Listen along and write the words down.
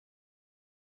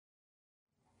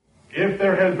If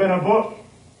there has been a book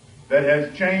that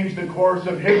has changed the course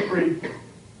of history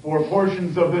for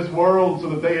portions of this world so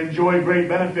that they enjoy great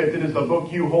benefit, it is the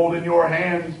book you hold in your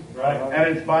hands. Right.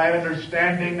 And it's by an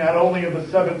understanding not only of the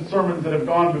 7 sermons that have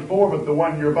gone before, but the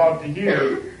one you're about to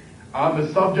hear on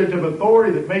the subject of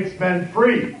authority that makes men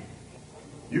free.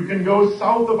 You can go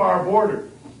south of our border.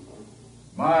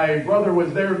 My brother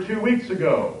was there 2 weeks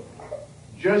ago,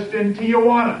 just in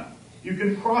Tijuana. You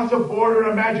can cross a border,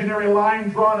 an imaginary line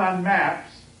drawn on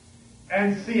maps,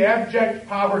 and see abject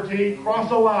poverty,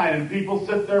 cross a line, and people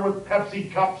sit there with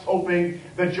Pepsi cups hoping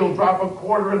that you'll drop a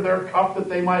quarter in their cup that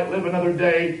they might live another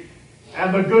day.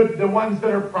 And the ones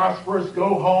that are prosperous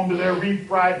go home to their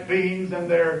refried beans and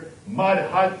their mud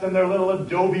huts and their little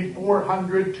adobe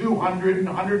 400, 200, and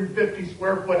 150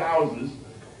 square foot houses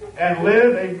and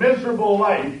live a miserable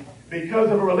life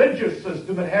because of a religious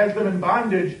system that has them in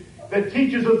bondage, that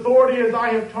teaches authority as I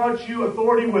have taught you,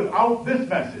 authority without this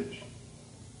message.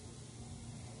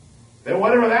 That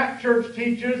whatever that church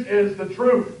teaches is the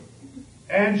truth.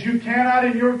 And you cannot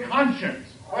in your conscience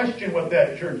question what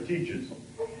that church teaches.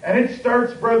 And it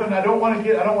starts, brethren, I don't want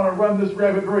to run this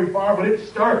rabbit very far, but it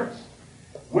starts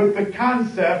with the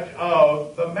concept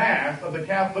of the Mass of the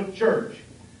Catholic Church.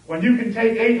 When you can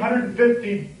take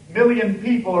 850 million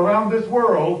people around this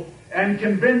world and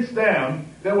convince them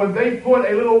that when they put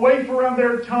a little wafer on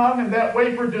their tongue and that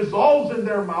wafer dissolves in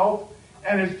their mouth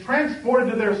and is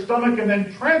transported to their stomach and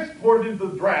then transported into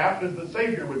the draft, as the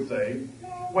Savior would say,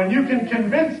 when you can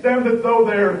convince them that though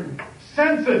their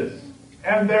senses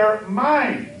and their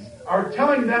minds are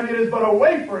telling them it is but a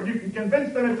wafer, and you can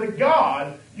convince them it's a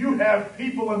God, you have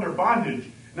people under bondage.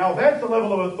 Now that's a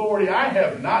level of authority I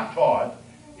have not taught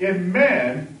in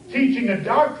men teaching a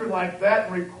doctrine like that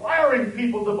and requiring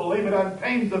people to believe it on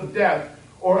pains of death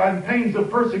or on pains of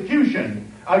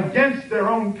persecution against their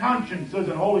own consciences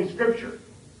in Holy Scripture.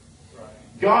 Right.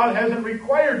 God hasn't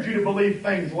required you to believe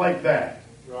things like that.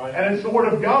 Right. And it's the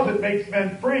Word of God that makes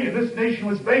men free. And this nation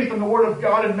was based on the Word of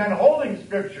God and men holding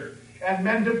Scripture and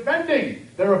men defending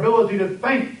their ability to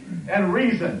think and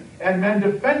reason and men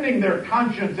defending their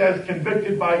conscience as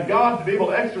convicted by God to be able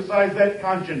to exercise that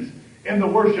conscience in the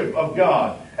worship of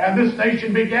God. And this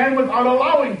nation began without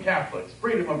allowing Catholics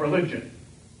freedom of religion.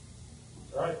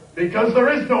 Right. Because there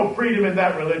is no freedom in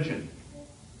that religion.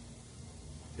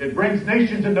 It brings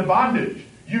nations into bondage.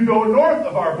 You go north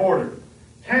of our border.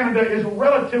 Canada is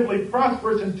relatively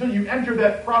prosperous until you enter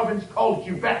that province called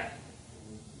Quebec.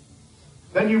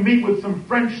 Then you meet with some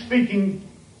French-speaking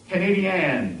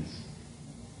Canadians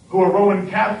who are Roman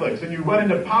Catholics, and you run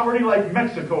into poverty like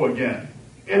Mexico again.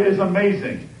 It is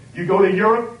amazing. You go to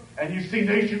Europe, and you see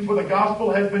nations where the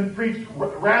gospel has been preached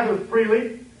rather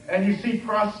freely, and you see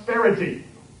prosperity.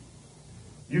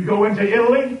 You go into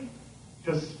Italy,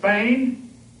 to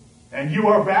Spain, and you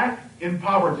are back in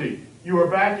poverty. You are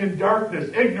back in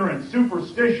darkness, ignorance,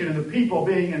 superstition, and the people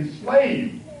being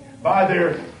enslaved by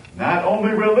their not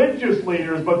only religious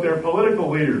leaders, but their political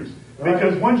leaders. Right.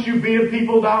 Because once you beat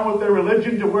people down with their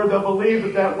religion to where they'll believe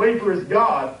that that wafer is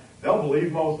God, they'll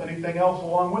believe most anything else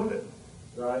along with it.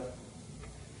 Right.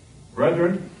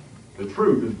 Brethren, the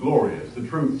truth is glorious. The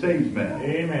truth saves men.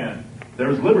 Amen.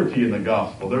 There's liberty in the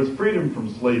gospel. There's freedom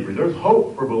from slavery. There's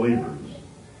hope for believers.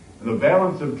 And the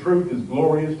balance of truth is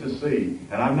glorious to see.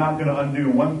 And I'm not going to undo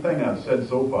one thing I've said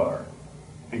so far.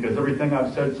 Because everything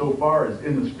I've said so far is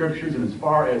in the Scriptures, and as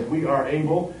far as we are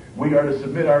able, we are to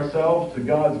submit ourselves to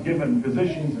God's given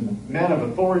positions and men of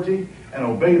authority and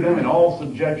obey them in all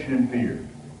subjection and fear.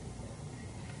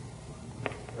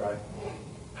 Right.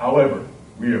 However,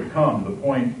 we have come to the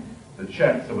point, the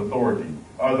checks of authority.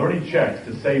 Are there any checks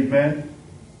to save men?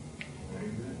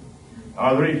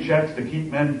 Are there any checks to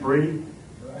keep men free?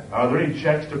 Are there any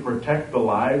checks to protect the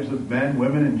lives of men,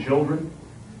 women, and children?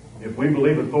 If we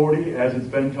believe authority as it's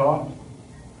been taught.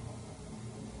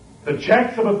 The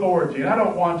checks of authority, and I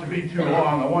don't want to be too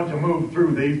long. I want to move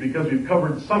through these because we've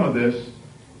covered some of this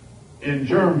in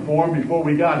germ form before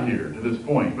we got here to this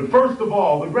point. But first of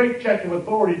all, the great check of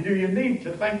authority, do you need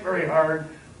to think very hard?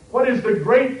 What is the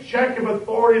great check of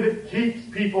authority that keeps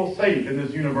people safe in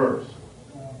this universe?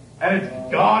 And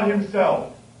it's God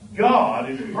Himself. God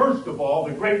is, first of all,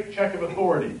 the great check of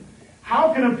authority.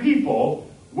 How can a people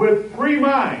with free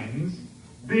minds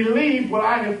believe what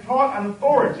I have taught on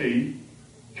authority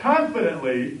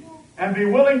confidently and be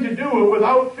willing to do it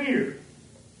without fear?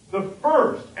 The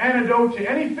first antidote to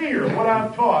any fear of what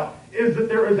I've taught is that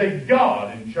there is a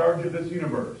God in charge of this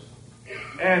universe.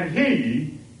 And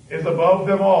He is above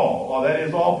them all. Well, that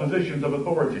is all positions of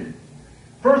authority.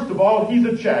 First of all, He's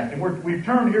a check. And we've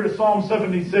turned here to Psalm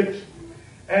 76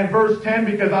 and verse 10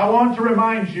 because I want to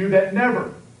remind you that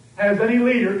never has any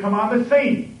leader come on the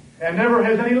scene, and never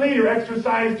has any leader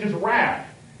exercised his wrath,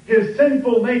 his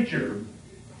sinful nature,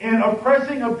 in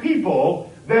oppressing a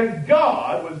people that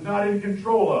God was not in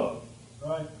control of.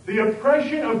 Right. The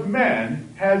oppression of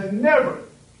men has never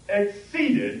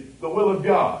exceeded the will of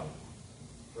God.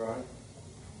 Right.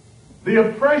 The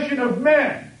oppression of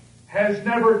men has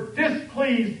never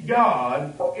displeased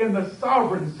God in the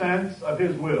sovereign sense of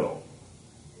His will.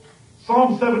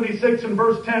 Psalm 76 and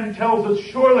verse 10 tells us,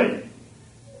 surely,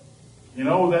 you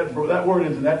know, that word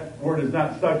is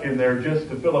not stuck in there just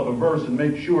to fill up a verse and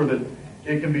make sure that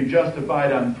it can be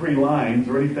justified on 3 lines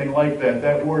or anything like that.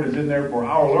 That word is in there for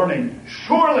our learning.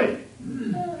 Surely,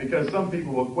 because some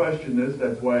people will question this,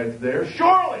 that's why it's there.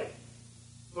 Surely,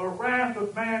 the wrath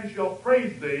of man shall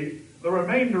praise thee, the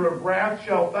remainder of wrath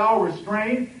shalt thou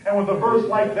restrain. And with a verse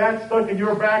like that stuck in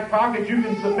your back pocket, you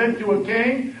can submit to a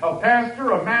king, a pastor,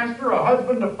 a master, a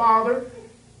husband, a father,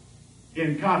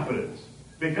 in confidence.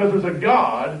 Because there's a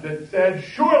God that said,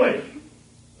 surely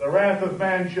the wrath of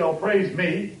man shall praise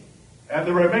me, and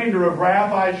the remainder of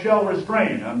wrath I shall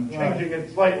restrain. I'm changing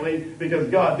it slightly because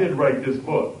God did write this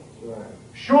book. Right.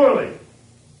 Surely,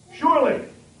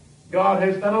 God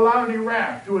has not allowed any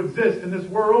wrath to exist in this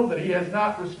world that He has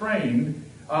not restrained,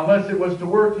 unless it was to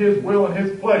work His will and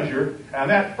His pleasure. And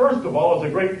that, first of all, is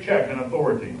a great check on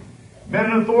authority. Men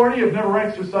in authority have never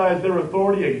exercised their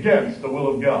authority against the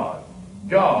will of God.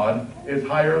 God is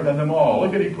higher than them all.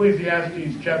 Look at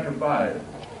Ecclesiastes chapter 5.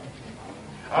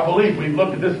 I believe we've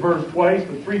looked at this verse twice,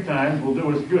 but 3 times will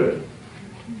do us good.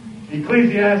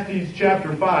 Ecclesiastes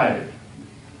chapter 5.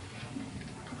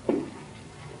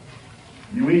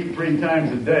 You eat 3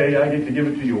 times a day. I get to give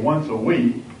it to you once a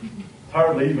week. It's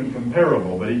hardly even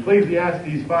comparable. But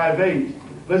Ecclesiastes 5:8,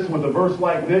 listen, with a verse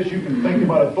like this, you can think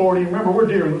about authority. Remember, we're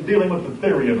dealing with the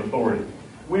theory of authority.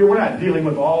 We're not dealing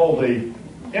with all the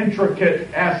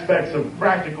intricate aspects of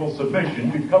practical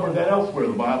submission. We've covered that elsewhere.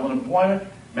 The Bible and employment,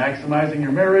 maximizing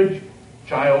your marriage,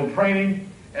 child training,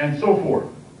 and so forth.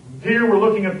 Here we're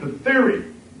looking at the theory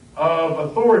of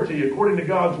authority according to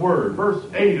God's Word. Verse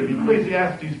 8 of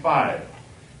Ecclesiastes 5.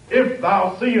 If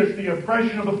thou seest the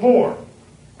oppression of the poor,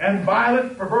 and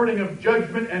violent perverting of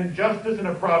judgment and justice in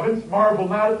a province, marvel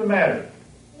not at the matter.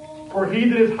 For he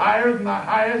that is higher than the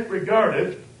highest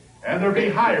regardeth, and there be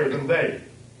higher than they.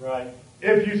 Right.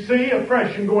 If you see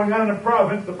oppression going on in a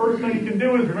province, the first thing you can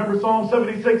do is remember Psalm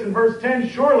 76 and verse 10.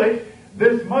 Surely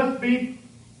this must be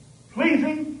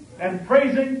pleasing and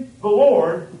praising the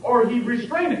Lord, or He'd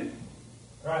restrain it.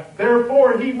 Right.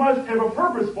 Therefore, He must have a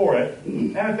purpose for it.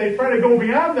 And if they try to go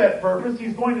beyond that purpose,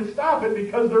 He's going to stop it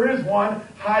because there is one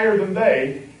higher than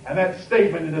they. And that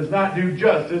statement does not do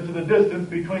justice to the distance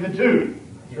between the two.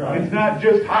 Right. It's not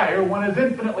just higher. One is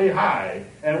infinitely high,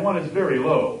 and one is very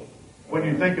low when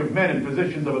you think of men in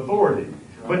positions of authority.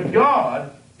 But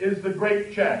God is the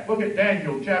great check. Look at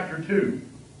Daniel chapter 2.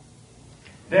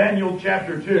 Daniel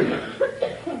chapter 2.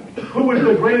 Who is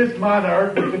the greatest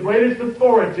monarch with the greatest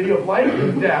authority of life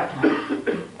and death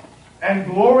and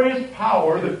glorious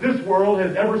power that this world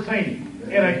has ever seen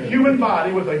in a human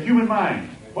body with a human mind?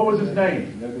 What was his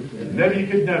name?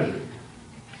 Nebuchadnezzar.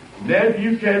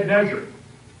 Nebuchadnezzar.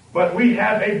 But we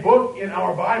have a book in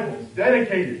our Bibles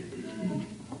dedicated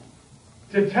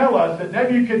to tell us that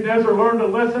Nebuchadnezzar learned a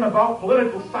lesson about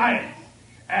political science.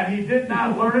 And he did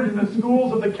not learn it in the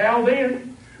schools of the Chaldeans,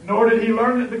 nor did he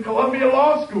learn it at the Columbia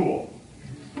Law School.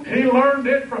 He learned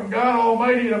it from God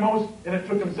Almighty and it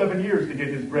took him 7 years to get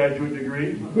his graduate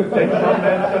degree. It takes some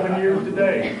men 7 years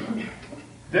today.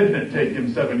 Didn't it take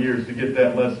him 7 years to get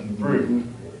that lesson through?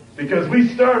 Because we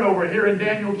start over here in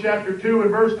Daniel chapter 2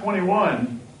 and verse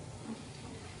 21.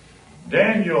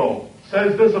 Daniel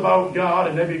says this about God,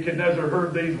 and Nebuchadnezzar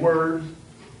heard these words.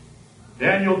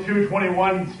 Daniel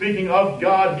 2:21, speaking of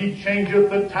God, He changeth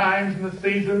the times and the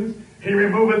seasons. He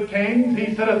removeth kings,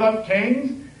 He setteth up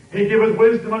kings. He giveth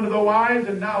wisdom unto the wise,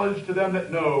 and knowledge to them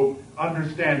that know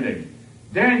understanding.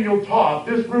 Daniel taught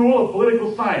this rule of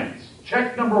political science.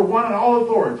 Check number 1 on all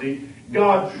authority.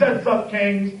 God sets up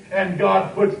kings, and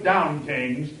God puts down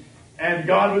kings. And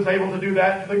God was able to do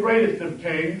that to the greatest of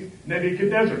kings,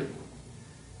 Nebuchadnezzar.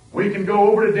 We can go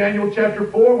over to Daniel chapter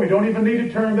 4. We don't even need to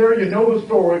turn there. You know the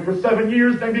story. For 7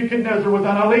 years, Nebuchadnezzar was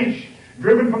on a leash,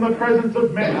 driven from the presence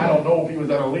of men. I don't know if he was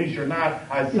on a leash or not.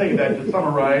 I say that to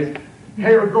summarize.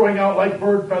 Hair growing out like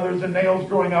bird feathers and nails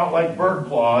growing out like bird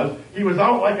claws. He was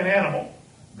out like an animal,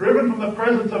 driven from the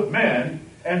presence of men,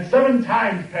 and 7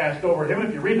 times passed over him.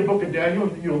 If you read the book of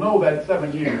Daniel, you'll know that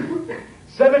 7 years.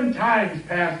 7 times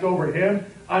passed over him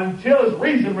until his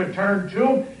reason returned to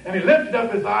him, and he lifted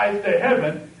up his eyes to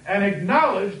heaven and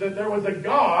acknowledged that there was a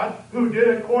God who did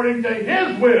according to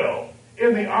His will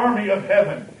in the army of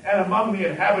heaven and among the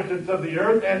inhabitants of the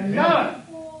earth, and none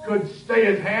could stay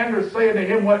his hand or say unto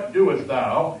him, what doest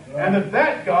thou? And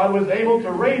that God was able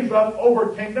to raise up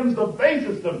over kingdoms the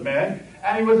basest of men,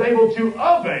 and he was able to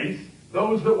abase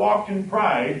those that walked in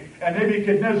pride. And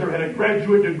Nebuchadnezzar had a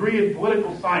graduate degree in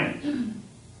political science,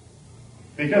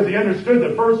 because he understood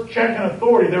the first check on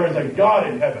authority: there is a God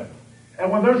in heaven.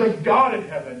 And when there's a God in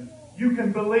heaven, you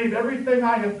can believe everything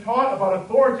I have taught about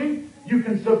authority. You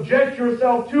can subject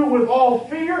yourself to with all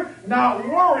fear, not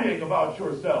worrying about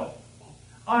yourself,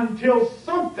 until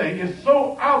something is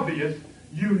so obvious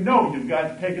you know you've got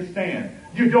to take a stand.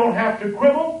 You don't have to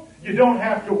quibble. You don't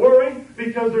have to worry,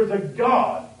 because there's a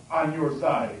God on your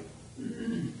side.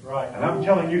 Right. And I'm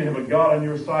telling you, to have a God on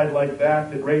your side like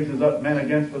that raises up men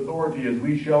against authority, as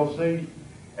we shall see,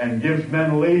 and gives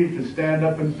men leave to stand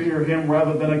up and fear him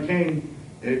rather than a king,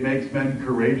 it makes men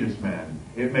courageous men.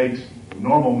 It makes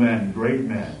normal men great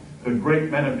men. The great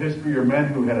men of history are men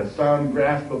who had a sound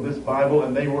grasp of this Bible,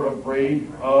 and they were afraid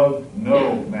of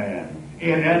no man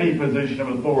in any position of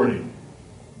authority.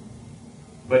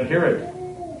 But hear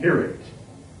it.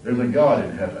 There's a God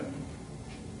in heaven.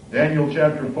 Daniel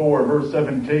chapter 4, verse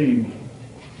 17.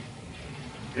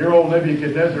 Here, old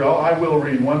Nebuchadnezzar, I will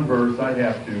read one verse, I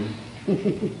have to.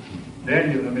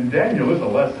 Daniel is a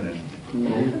lesson in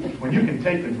when you can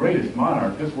take the greatest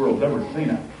monarch this world's ever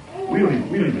seen. We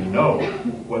don't even know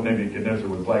what Nebuchadnezzar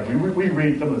was like. We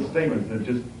read some of the statements that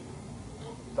just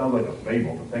sound like a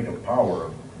fable, to think of power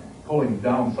of pulling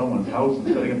down someone's house and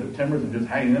setting up the timbers and just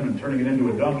hanging them and turning it into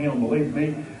a dunghill. And believe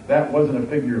me, that wasn't a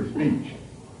figure of speech.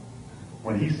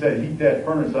 When he said heat that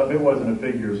furnace up, it wasn't a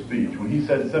figure of speech. When he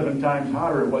said 7 times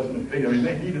hotter, it wasn't a figure.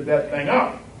 They heated that thing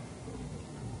up.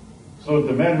 So that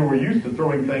the men who were used to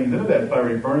throwing things into that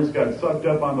fiery furnace got sucked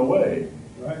up on the way.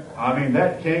 Right.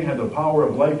 That king had the power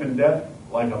of life and death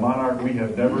like a monarch we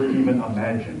have never even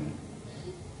imagined.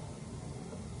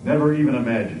 Never even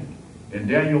imagined. In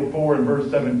Daniel 4 and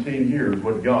verse 17, here's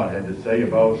what God had to say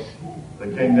about the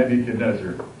king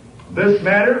Nebuchadnezzar. This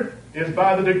matter is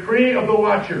by the decree of the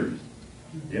watchers.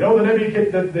 You know,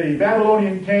 the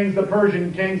Babylonian kings, the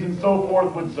Persian kings, and so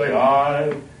forth would say,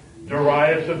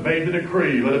 Darius hath made the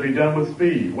decree, let it be done with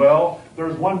speed. Well,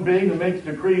 there's one being that makes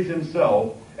decrees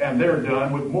himself, and they're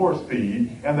done with more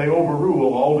speed, and they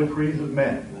overrule all decrees of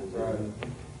men. That's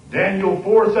right. Daniel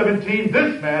 4:17,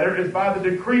 this matter is by the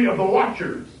decree of the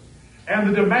watchers, and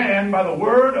the demand by the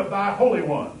word of thy holy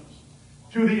ones,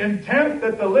 to the intent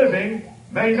that the living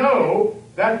may know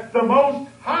that the Most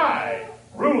High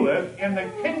ruleth in the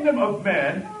kingdom of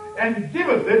men, and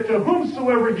giveth it to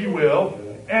whomsoever he will,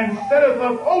 and setteth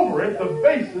up over it the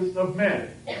basis of men.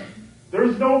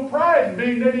 There's no pride in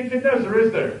being Nebuchadnezzar,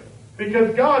 is there?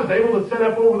 Because God's able to set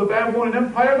up over the Babylonian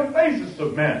Empire the basis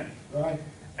of men. Right.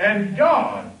 And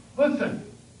God, listen,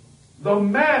 the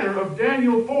matter of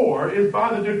Daniel 4 is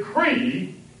by the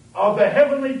decree of the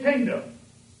heavenly kingdom.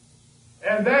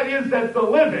 And that is that the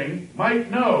living might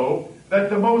know that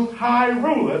the Most High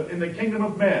ruleth in the kingdom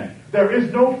of men. There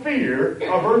is no fear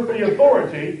of earthly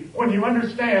authority when you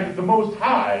understand that the Most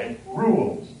High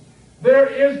rules. There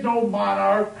is no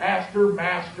monarch, pastor,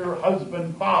 master,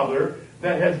 husband, father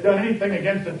that has done anything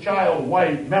against a child,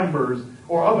 wife, members,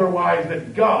 or otherwise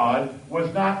that God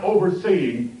was not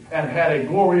overseeing and had a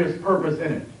glorious purpose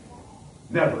in it.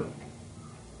 Never.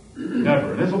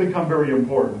 Never. And this will become very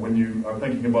important when you are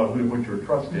thinking about who to put your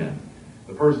trust in.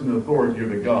 The person in authority or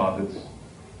the God that's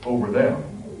over them.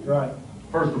 Right.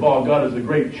 First of all, God is a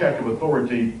great check of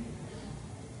authority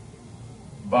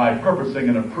by purposing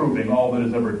and approving all that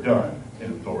is ever done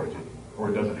in authority, or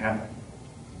it doesn't happen.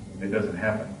 It doesn't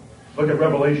happen. Look at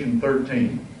Revelation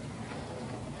 13.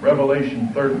 Revelation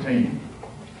 13.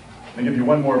 Let me give you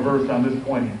one more verse on this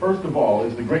point. First of all,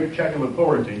 is the great check of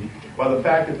authority by the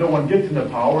fact that no one gets into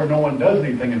power, no one does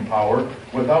anything in power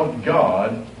without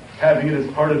God having it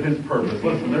as part of his purpose.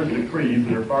 Listen, there's decrees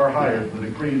that are far higher than the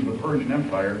decrees of the Persian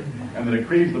Empire, and the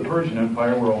decrees of the Persian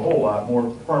Empire were a whole lot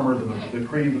more firmer than the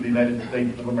decrees of the United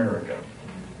States of America.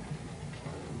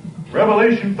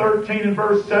 Revelation 13 and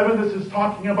verse 7, this is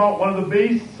talking about one of the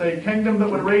beasts, a kingdom that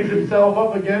would raise itself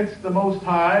up against the Most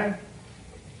High.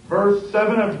 Verse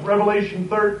 7 of Revelation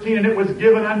 13, and it was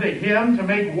given unto him to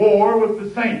make war with the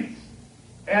saints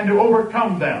and to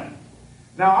overcome them.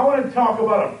 Now, I want to talk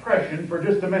about oppression for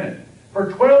just a minute.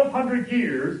 For 1,200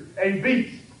 years, a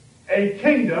beast, a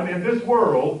kingdom in this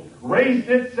world, raised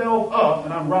itself up,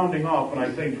 and I'm rounding off when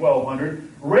I say 1,200,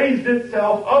 raised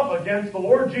itself up against the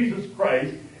Lord Jesus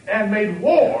Christ and made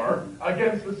war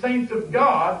against the saints of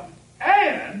God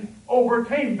and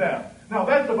overcame them. Now,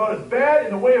 that's about as bad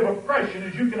in the way of oppression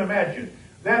as you can imagine.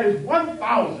 That is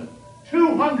 1,000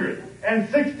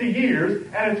 260 years,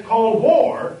 and it's called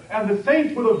war, and the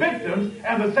saints were the victims,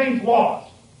 and the saints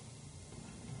lost.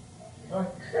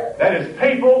 That is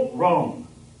papal Rome.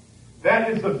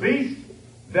 That is the beast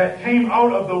that came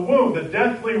out of the wound, the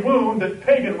deathly wound that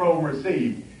pagan Rome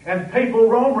received. And papal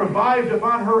Rome revived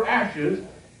upon her ashes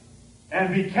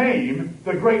and became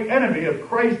the great enemy of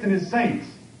Christ and his saints.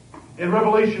 In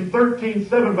Revelation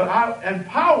 13:7, and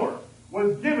power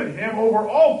was given him over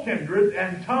all kindreds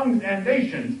and tongues and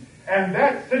nations, and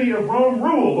that city of Rome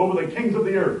ruled over the kings of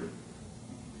the earth.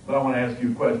 But I want to ask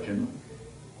you a question.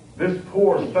 This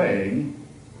poor thing,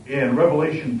 in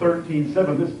Revelation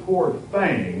 13:7, this poor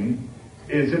thing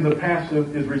is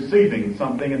receiving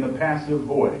something in the passive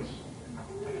voice.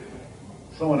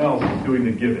 Someone else is doing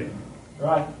the giving.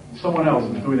 Right. Someone else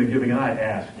is doing the giving, and I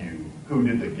ask you, who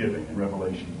did the giving in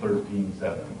Revelation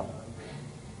 13:7?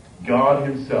 God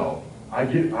himself. I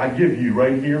give you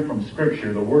right here from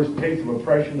Scripture the worst case of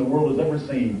oppression the world has ever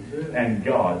seen, and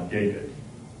God gave it.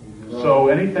 So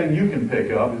anything you can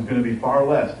pick up is going to be far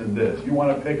less than this. You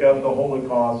want to pick up the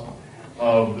Holocaust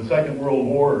of the Second World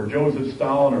War, or Joseph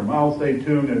Stalin, or Mao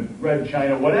Zedong and Red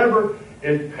China, whatever,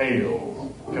 it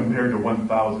pales compared to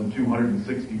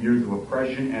 1,260 years of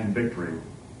oppression and victory.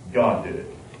 God did it.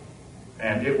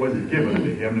 And it was given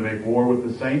to him to make war with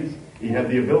the saints. He had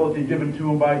the ability given to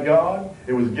him by God.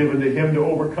 It was given to him to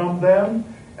overcome them.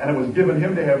 And it was given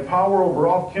him to have power over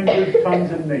all kindreds,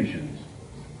 tongues, and nations.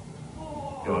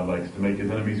 God likes to make his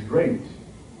enemies great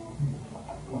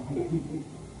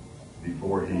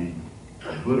before he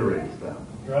obliterates them.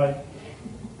 Right.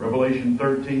 Revelation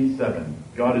 13:7.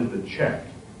 God is the check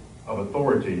of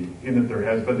authority, in that there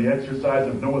has been the exercise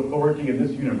of no authority in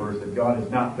this universe that God has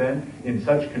not been in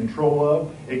such control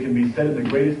of. It can be said in the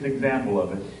greatest example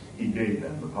of it, he gave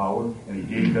them the power and he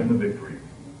gave them the victory.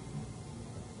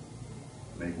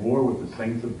 Make war with the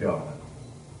saints of God.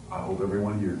 I hope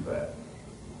everyone hears that.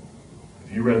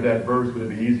 If you read that verse, would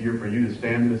it be easier for you to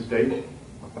stand in the stake?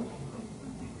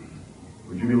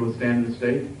 Would you be able to stand in the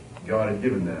stake? God had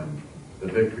given them the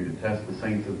victory to test the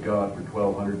saints of God for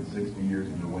 1,260 years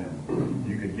and to win.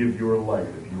 You could give your life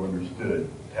if you understood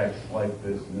texts like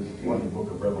this, and this is why the book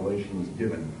of Revelation was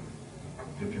given,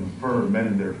 to confirm men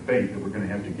in their faith that were going to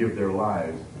have to give their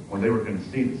lives when they were going to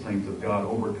see the saints of God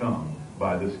overcome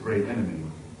by this great enemy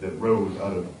that rose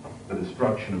out of the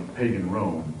destruction of pagan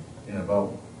Rome in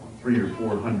about 300 or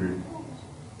 400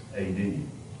 A.D.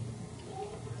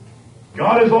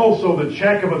 God is also the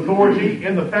check of authority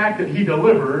in the fact that he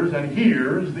delivers and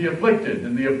hears the afflicted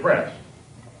and the oppressed.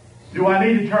 Do I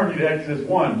need to turn you to Exodus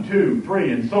 1, 2,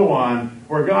 3, and so on,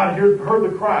 where God heard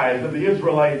the cries of the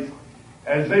Israelites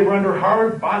as they were under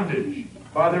hard bondage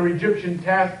by their Egyptian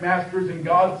taskmasters, and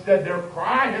God said, their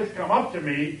cry has come up to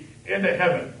me into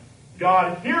heaven.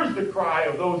 God hears the cry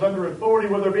of those under authority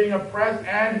where they're being oppressed,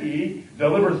 and he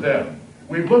delivers them.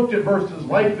 We've looked at verses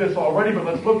like this already, but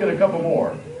let's look at a couple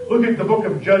more. Look at the book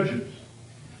of Judges.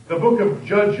 The book of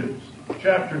Judges,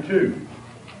 chapter 2.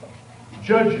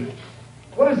 Judges.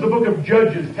 What does the book of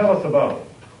Judges tell us about?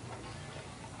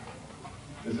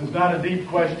 This is not a deep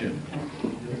question.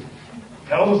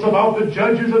 Tells us about the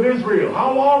judges of Israel.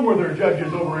 How long were there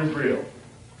judges over Israel?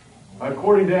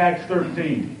 According to Acts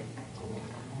 13.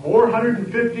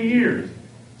 450 years.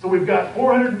 So we've got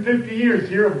 450 years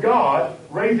here of God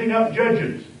raising up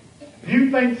judges. Do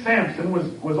you think Samson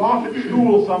was off at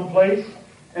school someplace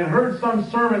and heard some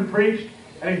sermon preached,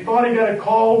 and he thought he got a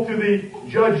call to the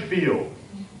judge field?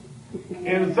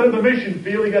 And instead of the mission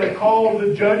field, he got a call to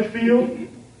the judge field?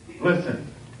 Listen,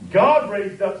 God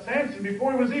raised up Samson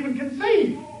before he was even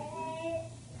conceived.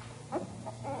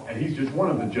 And he's just one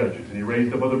of the judges, and he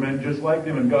raised up other men just like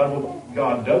him, and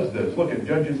God does this. Look at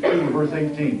Judges 2, verse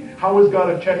 18. How is God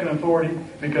a check and authority?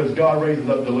 Because God raises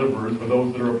up deliverers for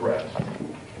those that are oppressed.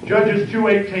 Judges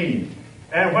 2:18.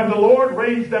 And when the Lord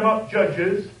raised them up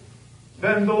judges,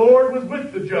 then the Lord was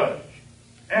with the judge,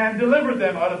 and delivered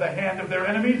them out of the hand of their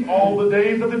enemies all the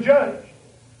days of the judge.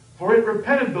 For it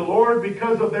repented the Lord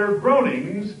because of their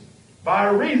groanings, by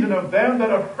reason of them that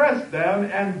oppressed them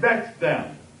and vexed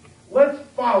them. Let's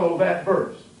follow that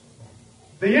verse.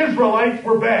 The Israelites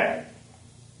were bad.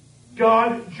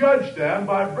 God judged them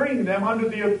by bringing them under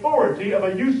the authority of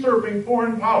a usurping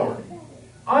foreign power.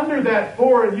 Under that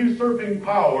foreign usurping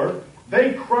power,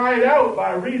 they cried out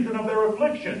by reason of their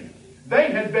affliction.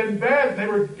 They had been bad and they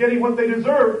were getting what they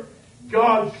deserved.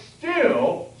 God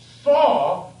still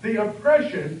saw the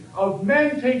oppression of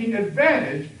men taking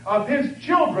advantage of his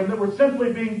children that were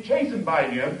simply being chastened by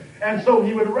him. And so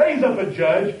he would raise up a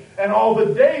judge, and all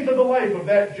the days of the life of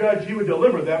that judge, he would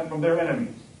deliver them from their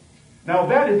enemies. Now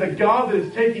that is a God that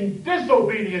is taking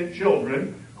disobedient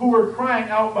children who were crying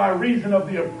out by reason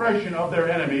of the oppression of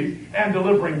their enemies and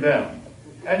delivering them.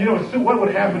 And what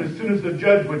would happen as soon as the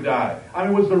judge would die? I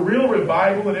mean, was there real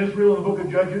revival in Israel in the book of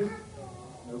Judges?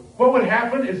 What would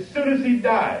happen as soon as he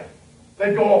died?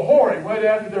 They'd go a-whoring right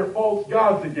after their false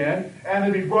gods again, and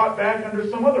they'd be brought back under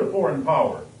some other foreign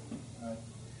power.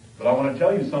 But I want to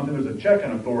tell you something. There's a check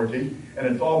on authority, and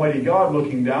it's Almighty God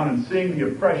looking down and seeing the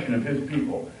oppression of His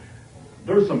people.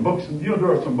 There's some books,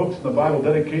 there are some books in the Bible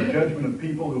dedicated judgment of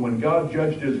people who, when God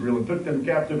judged Israel and took them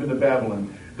captive into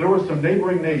Babylon, there were some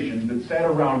neighboring nations that sat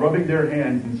around rubbing their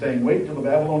hands and saying, wait till the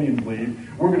Babylonians leave.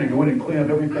 We're going to go in and clean up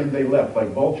everything they left like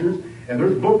vultures. And there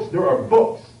are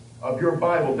books of your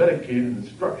Bible dedicated to the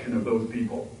destruction of those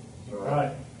people.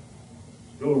 Right.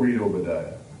 Go read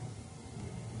Obadiah.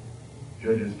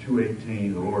 Judges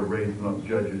 2:18, the Lord raised them up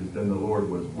judges, then the Lord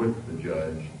was with the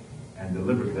judge and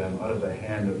delivered them out of the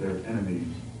hand of their enemies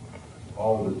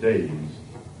all the days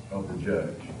of the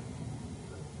judge.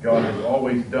 God has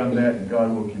always done that, and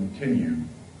God will continue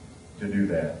to do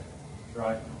that.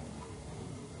 Right.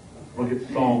 Look at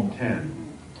Psalm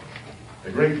 10.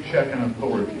 The great check on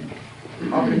authority.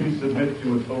 How can you submit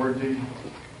to authority?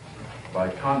 By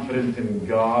confidence in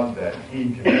God that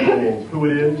He controls who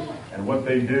it is and what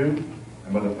they do,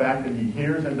 and by the fact that He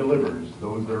hears and delivers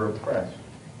those that are oppressed,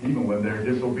 even when they're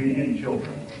disobedient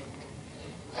children.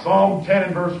 Psalm 10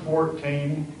 and verse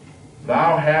 14,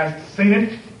 Thou hast seen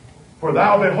it, for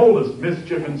thou beholdest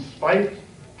mischief and spite,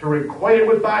 to requite it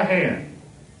with thy hand.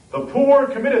 The poor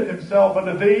committeth himself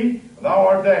unto thee, thou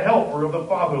art the helper of the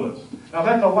fatherless. Now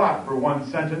that's a lot for one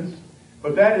sentence,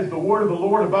 but that is the word of the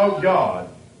Lord about God.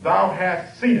 Thou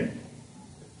hast seen it,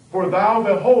 for thou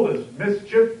beholdest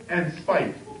mischief and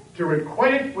spite, to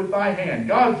requite it with thy hand.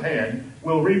 God's hand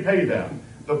will repay them.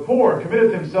 The poor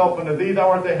committeth himself unto thee,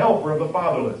 thou art the helper of the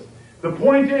fatherless. The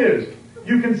point is,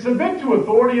 you can submit to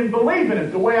authority and believe in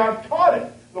it the way I've taught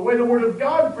it, the way the Word of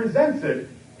God presents it,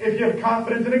 if you have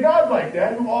confidence in a God like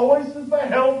that, who always is the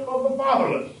help of the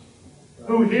fatherless,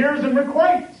 who hears and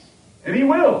requites, and He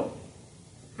will.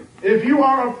 If you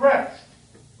are oppressed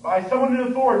by someone in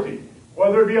authority,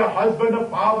 whether it be a husband, a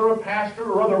father, a pastor,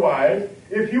 or otherwise,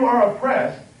 if you are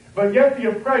oppressed, but yet the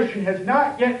oppression has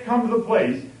not yet come to the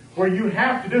place where you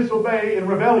have to disobey in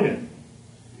rebellion,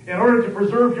 in order to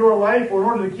preserve your life or in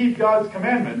order to keep God's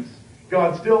commandments,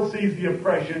 God still sees the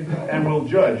oppression and will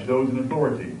judge those in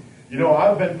authority.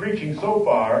 I've been preaching so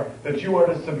far that you are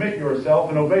to submit yourself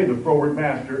and obey the froward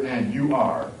master, and you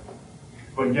are.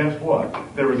 But guess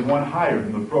what? There is one higher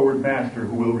than the froward master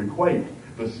who will requite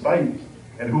the spite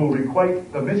and who will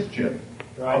requite the mischief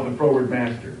of the froward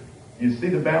master. You see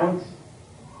the balance?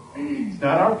 It's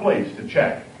not our place to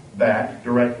check that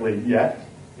directly yet.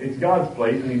 It's God's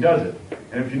place, and He does it.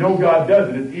 And if you know God does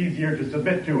it, it's easier to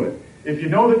submit to it. If you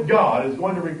know that God is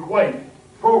going to requite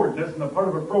frowardness on the part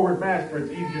of a froward master,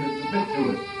 it's easier to submit to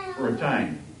it for a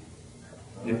time,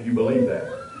 if you believe that.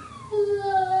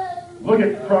 Look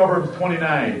at Proverbs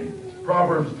 29.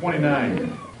 Proverbs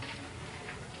 29.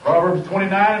 Proverbs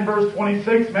 29 and verse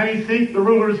 26, many seek the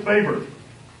ruler's favor.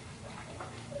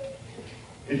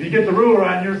 If you get the ruler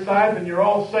on your side, then you're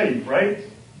all safe, right?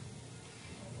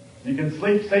 You can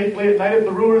sleep safely at night if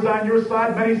the ruler's on your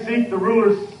side. Many seek the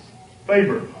ruler's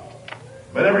favor.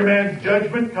 But every man's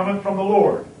judgment cometh from the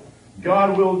Lord.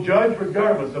 God will judge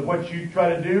regardless of what you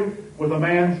try to do with a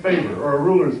man's favor or a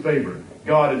ruler's favor.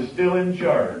 God is still in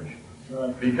charge.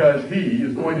 Because He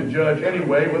is going to judge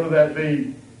anyway, whether that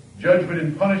be judgment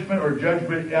and punishment or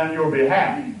judgment on your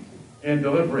behalf in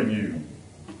delivering you.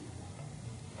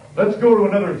 Let's go to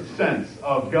another sense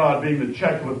of God being the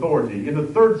check of authority. In the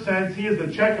third sense, He is the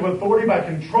check of authority by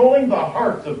controlling the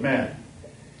hearts of men.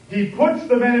 He puts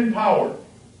the men in power,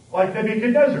 like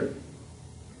Nebuchadnezzar,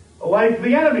 like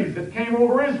the enemies that came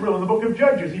over Israel in the book of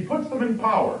Judges. He puts them in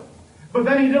power. But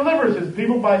then He delivers His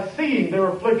people by seeing their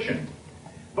affliction.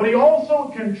 But He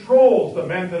also controls the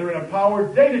men that are in power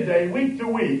day to day, week to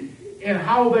week, in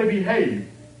how they behave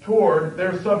toward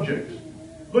their subjects.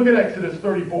 Look at Exodus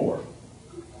 34.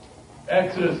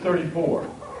 Exodus 34.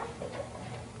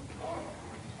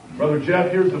 Brother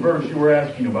Jeff, here's the verse you were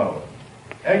asking about.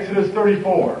 Exodus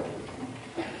 34.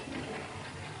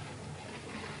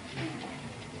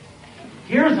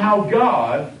 Here's how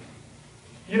God,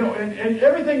 and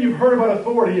everything you've heard about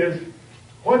authority is,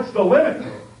 what's the limit?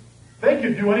 They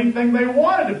could do anything they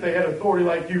wanted if they had authority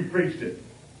like you preached it.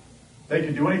 They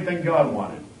could do anything God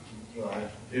wanted. Right.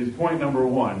 Is point number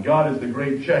one. God is the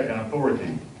great check on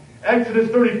authority. Exodus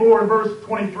 34 and verse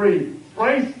 23.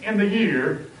 Thrice in the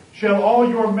year shall all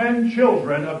your men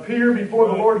children appear before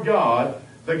the Lord God,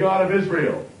 the God of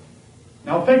Israel.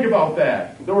 Now think about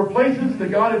that. There were places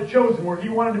that God had chosen where He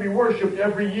wanted to be worshipped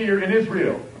every year in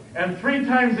Israel. And 3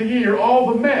 times a year,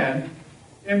 all the men,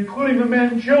 including the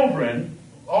men children,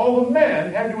 all the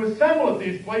men had to assemble at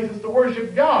these places to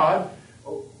worship God,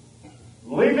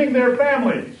 leaving their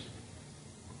families.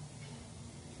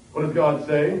 What does God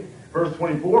say? Verse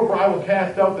 24, For I will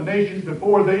cast out the nations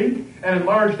before thee, and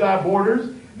enlarge thy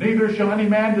borders. Neither shall any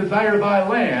man desire thy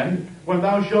land, when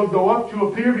thou shalt go up to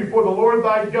appear before the Lord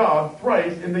thy God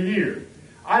thrice in the year.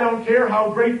 I don't care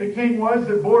how great the king was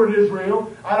that bordered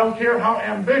Israel. I don't care how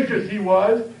ambitious he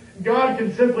was. God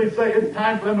can simply say it's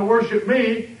time for them to worship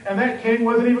me, and that king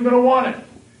wasn't even going to want it.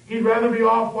 He'd rather be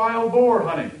off wild boar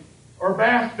hunting, or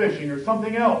bass fishing, or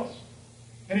something else.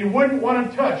 And he wouldn't want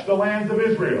to touch the lands of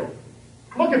Israel.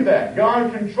 Look at that.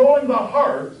 God controlling the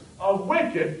hearts of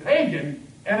wicked, pagan,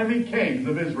 enemy kings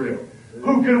of Israel,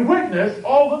 who could witness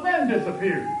all the men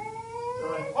disappeared.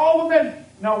 All the men.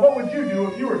 Now, what would you do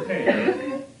if you were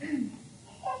king?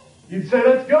 You'd say,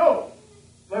 let's go.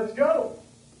 Let's go.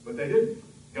 But they didn't.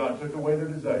 God took away their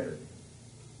desire.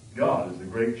 God is the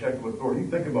great check of authority. You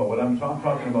think about what I'm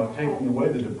talking about, taking away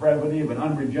the depravity of an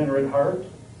unregenerate heart.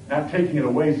 Not taking it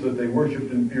away so that they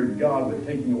worshipped and feared God, but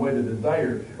taking away the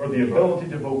desire or the ability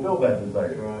to fulfill that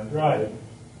desire. Right.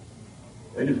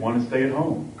 They just want to stay at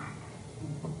home.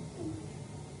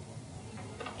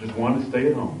 Just wanted to stay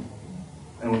at home.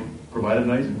 And would provide a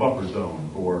nice buffer zone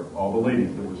for all the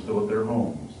ladies that were still at their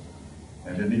homes.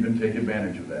 And didn't even take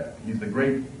advantage of that. He's the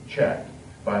great check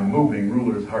by moving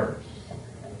rulers' hearts.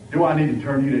 Do I need to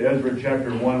turn you to Ezra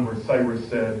chapter 1 where Cyrus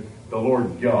said, The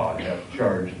Lord God hath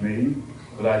charged me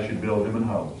that I should build him an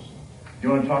house. You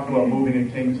want to talk about moving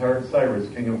a king's heart?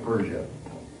 Cyrus, king of Persia.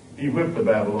 He whipped the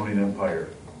Babylonian Empire.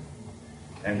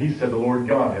 And he said, The Lord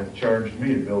God hath charged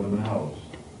me to build him a house.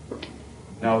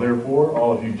 Now therefore,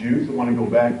 all of you Jews that want to go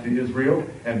back to Israel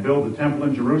and build the temple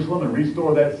in Jerusalem and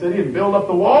restore that city and build up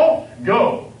the wall,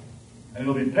 go. And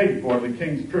it'll be paid for the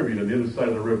king's tribute on the other side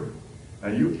of the river. Now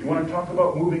you want to talk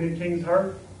about moving a king's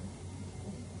heart?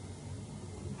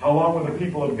 How long were the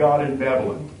people of God in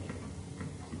Babylon?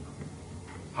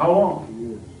 How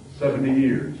long? 70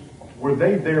 years. Were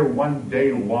they there one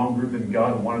day longer than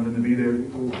God wanted them to be there?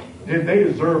 Did they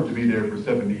deserve to be there for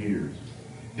 70 years?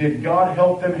 Did God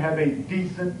help them have a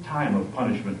decent time of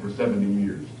punishment for 70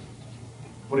 years?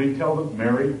 What did He tell them?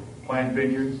 Marry, plant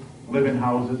vineyards, live in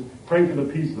houses, pray for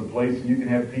the peace of the place so you can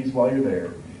have peace while you're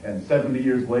there. And 70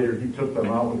 years later, He took them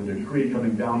out with a decree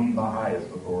coming down from the highest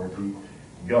authority.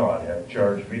 God hath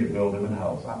charged me to build him a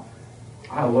house.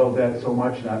 I love that so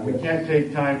much. Now, we can't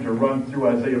take time to run through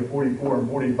Isaiah 44 and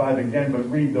 45 again, but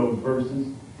read those verses.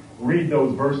 Read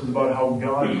those verses about how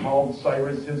God called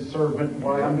Cyrus his servant.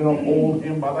 Why, I'm going to hold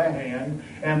him by the hand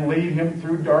and lead him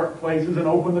through dark places and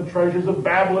open the treasures of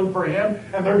Babylon for him.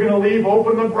 And they're going to leave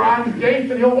open the bronze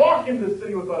gates and he'll walk into the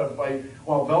city without a fight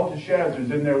while Belteshazzar's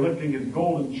in there lifting his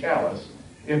golden chalice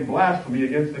in blasphemy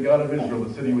against the God of Israel.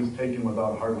 The city was taken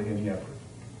without hardly any effort.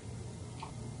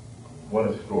 What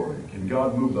a story. Can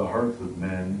God move the hearts of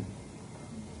men?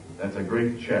 That's a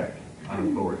great check on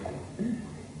authority.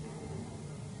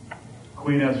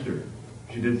 Queen Esther,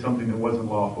 she did something that wasn't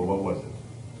lawful. What was it?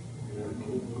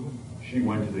 She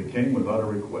went to the king without a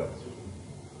request.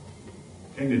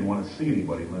 The king didn't want to see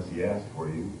anybody unless he asked for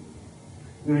you.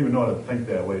 You don't even know how to think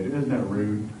that way. Isn't that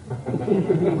rude?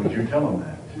 Would you tell him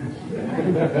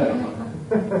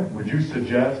that? Would you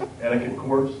suggest etiquette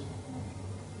course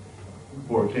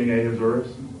for King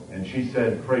Ahasuerus? And she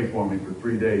said, pray for me for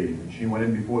 3 days. And she went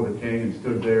in before the king and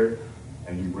stood there,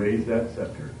 and he raised that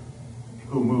scepter.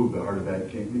 Who moved the heart of that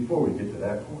king? Before we get to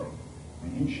that point,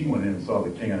 she went in and saw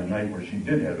the king on a night where she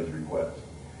did have his request.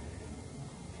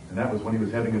 And that was when he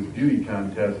was having his beauty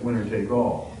contest, winner take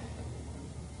all.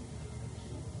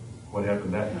 What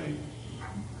happened that night?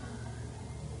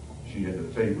 She had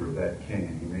the favor of that king,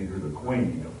 and he made her the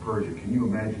queen of Persia. Can you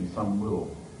imagine some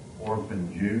little orphan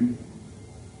Jew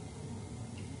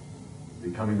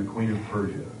becoming the queen of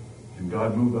Persia? Can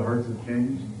God move the hearts of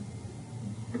kings?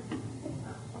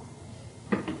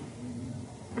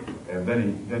 And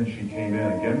then she came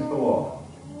in against the law,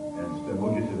 and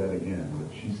we'll get to that again.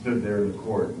 But she stood there in the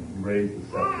court and he raised the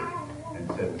scepter and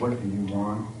said, "What do you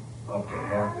want? Up to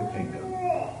half the kingdom."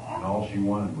 And all she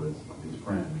wanted was his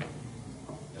friend.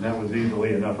 And that was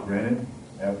easily enough granted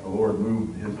after the Lord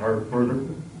moved his heart further.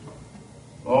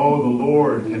 Oh, the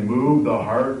Lord can move the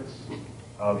hearts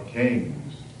of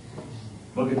kings.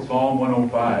 Look at Psalm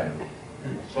 105.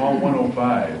 Psalm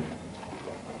 105.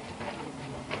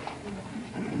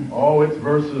 Oh, it's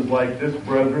verses like this,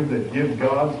 brethren, that give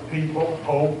God's people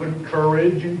hope and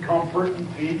courage and comfort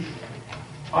and peace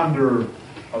under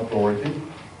authority.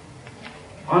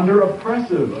 under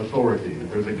oppressive authority.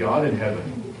 There's a God in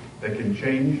heaven that can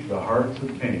change the hearts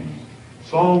of kings.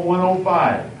 Psalm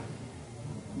 105,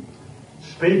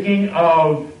 speaking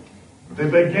of the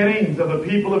beginnings of the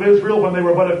people of Israel when they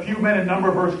were but a few men in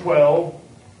number, verse 12,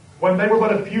 when they were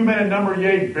but a few men in number,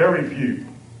 yea, very few,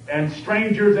 and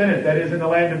strangers in it, that is, in the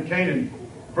land of Canaan.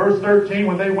 Verse 13,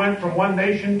 when they went from one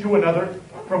nation to another,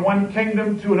 from one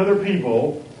kingdom to another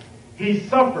people, he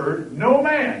suffered no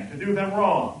man to do them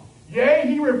wrong. Yea,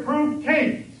 he reproved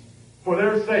kings for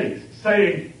their sakes,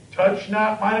 saying, touch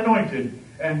not mine anointed,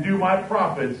 and do my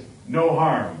prophets no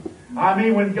harm. I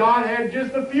mean, when God had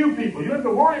just a few people, you don't have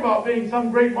to worry about being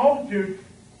some great multitude.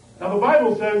 Now, the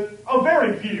Bible says, a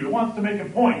very few. It wants to make a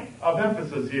point of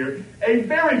emphasis here. A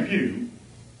very few.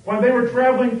 When they were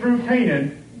traveling through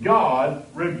Canaan, God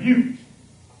rebuked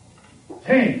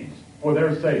kings for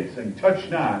their sakes, and touch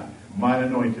not mine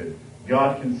anointed.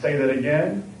 God can say that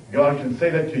again. God can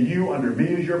say that to you under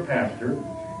me as your pastor.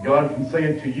 God can say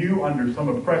it to you under some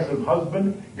oppressive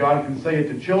husband. God can say it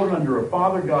to children under a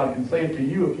father. God can say it to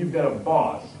you if you've got a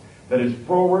boss that is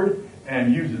forward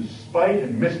and uses spite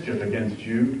and mischief against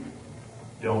you.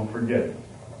 Don't forget it.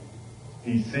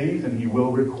 He sees and he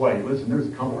will requite. Listen,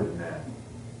 there's comfort in that.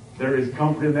 There is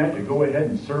comfort in that to go ahead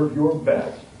and serve your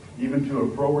best, even to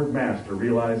a froward master,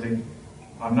 realizing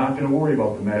I'm not going to worry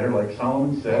about the matter. Like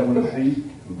Solomon said, I'm going to see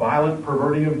violent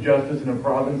perverting of justice in a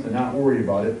province and not worry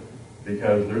about it,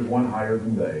 because there's one higher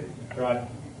than they. Right.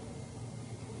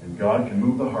 And God can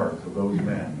move the hearts of those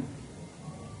men.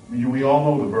 We all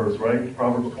know the verse, right?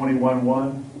 Proverbs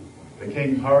 21:1. The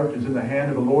king's heart is in the hand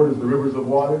of the Lord as the rivers of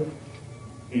water.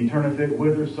 He turneth it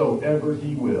whithersoever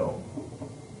he will.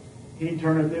 He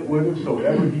turneth it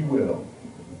whithersoever he will.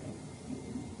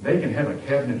 They can have a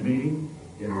cabinet meeting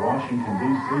in Washington,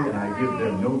 D.C., and I give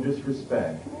them no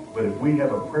disrespect. But if we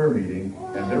have a prayer meeting,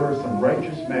 and there are some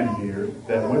righteous men here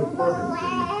that with fervency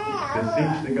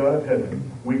beseech the God of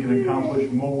heaven, we can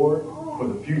accomplish more for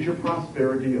the future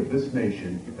prosperity of this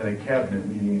nation than a cabinet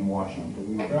meeting in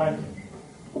Washington. Right.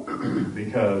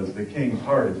 Because the king's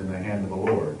heart is in the hand of the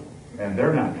Lord. And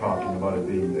they're not talking about it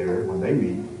being there when they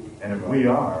meet. And if we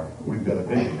are, we've got a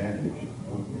big advantage.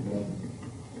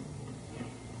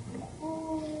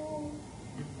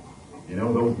 You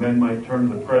know, those men might turn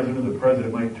to the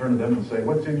president might turn to them and say,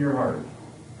 what's in your heart?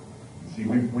 See,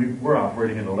 we're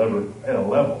operating at a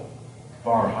level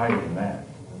far higher than that.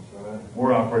 That's right.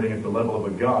 We're operating at the level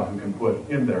of a God who can put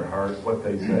in their hearts what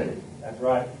they say. That's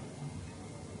right.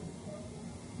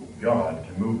 God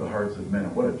can move the hearts of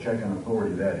men. What a check on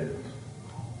authority that is.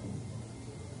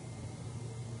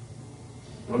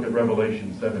 Look at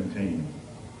Revelation 17.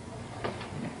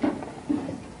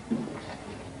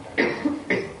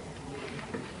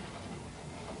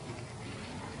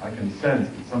 I can sense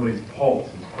that somebody's pulse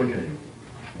is quickening.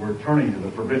 We're turning to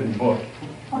the forbidden book.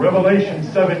 Revelation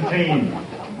 17.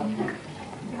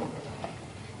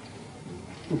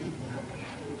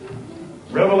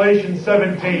 Revelation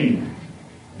 17.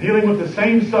 Dealing with the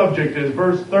same subject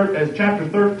as chapter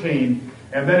 13,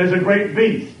 and that is a great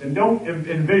beast. And don't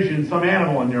envision some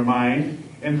animal in your mind.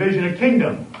 Envision a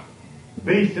kingdom.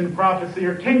 Beast and prophecy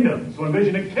are kingdoms. So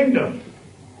envision a kingdom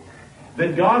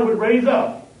that God would raise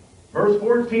up. Verse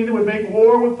 14, that would make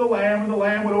war with the Lamb, and the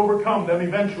Lamb would overcome them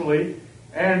eventually,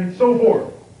 and so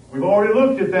forth. We've already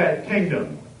looked at that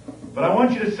kingdom. But I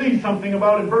want you to see something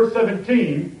about in verse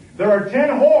 17. There are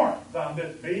 10 horns on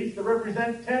this beast that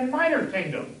represent 10 minor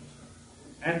kingdoms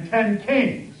and 10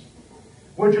 kings,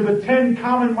 which are the 10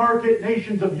 common market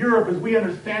nations of Europe as we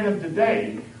understand them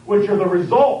today, which are the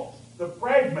results, the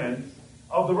fragments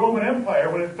of the Roman Empire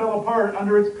when it fell apart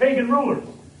under its pagan rulers.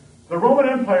 The Roman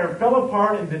Empire fell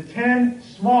apart into 10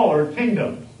 smaller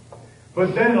kingdoms.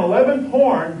 But then an 11th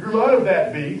horn grew out of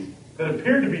that beast that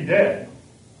appeared to be dead,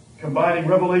 combining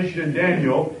Revelation and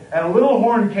Daniel, and a little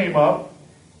horn came up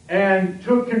and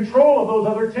took control of those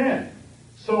other 10.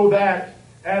 So that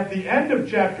at the end of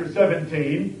chapter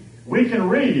 17, we can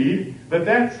read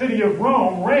that city of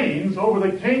Rome reigns over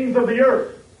the kings of the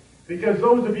earth. Because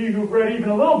those of you who've read even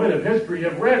a little bit of history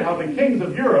have read how the kings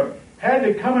of Europe had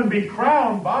to come and be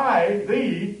crowned by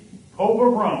the Pope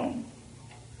of Rome.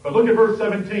 But look at verse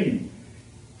 17.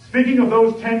 Speaking of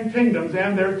those 10 kingdoms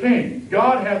and their kings,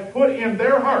 God hath put in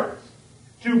their hearts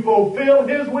to fulfill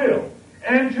his will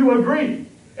and to agree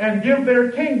and give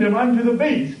their kingdom unto the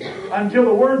beast until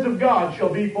the words of God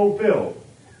shall be fulfilled.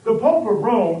 The Pope of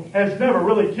Rome has never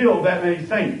really killed that many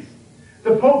saints.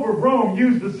 The Pope of Rome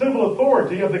used the civil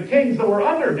authority of the kings that were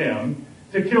under him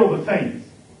to kill the saints.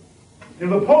 You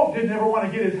know, the Pope didn't ever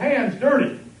want to get his hands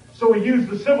dirty, so he used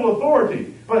the civil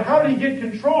authority. But how did he get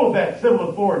control of that civil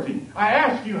authority? I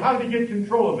ask you, how did he get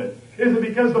control of it? Is it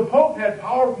because the Pope had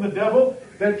power from the devil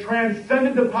that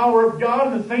transcended the power of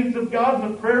God and the saints of God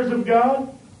and the prayers of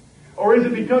God? Or is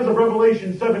it because of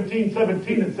Revelation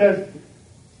 17:17 that says,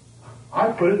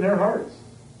 I put it in their hearts.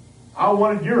 I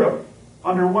wanted Europe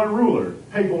under one ruler,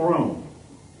 papal Rome,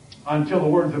 until the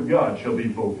words of God shall be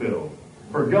fulfilled.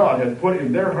 For God has put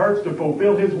in their hearts to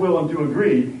fulfill His will and to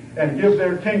agree and give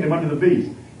their kingdom unto the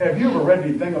beast. Have you ever read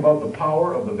anything about the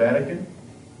power of the Vatican?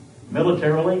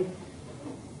 Militarily?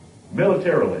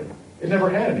 Militarily. It never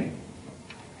had any.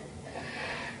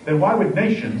 Then why would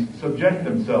nations subject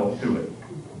themselves to it?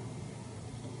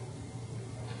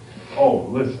 Oh,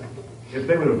 listen. If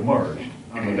they would have marched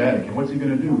on the Vatican, what's he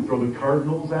going to do? Throw the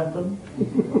cardinals at them?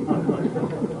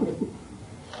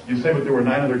 You say, but there were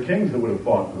 9 other kings that would have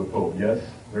fought for the Pope. Yes,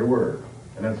 there were.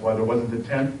 And that's why there wasn't an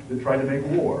attempt to try to make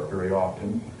war very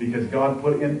often, because God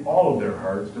put in all of their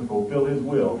hearts to fulfill His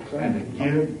will and to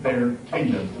give their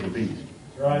kingdom to the beast.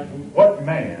 Right. What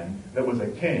man that was a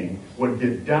king would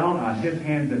get down on his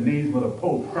hands and knees with a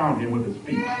Pope crown him with his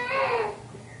feet?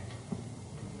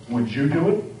 Would you do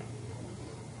it?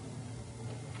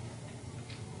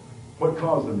 What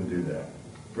caused them to do that?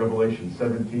 Revelation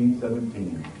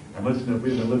 17:17. And listen, if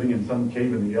we had been living in some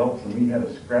cave in the Alps and we had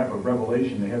a scrap of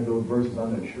Revelation, they had those verses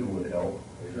on there, sure would help.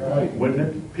 Right. Wouldn't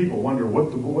it? People wonder,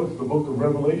 what's the book of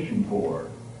Revelation for?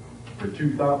 For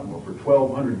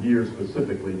 1,200 years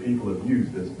specifically, people have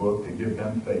used this book to give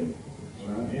them faith.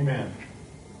 Amen.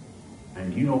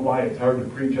 And do you know why it's hard to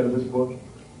preach out of this book?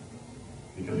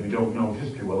 Because we don't know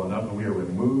history well enough and we are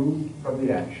removed from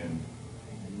the action.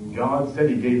 God said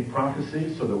He gave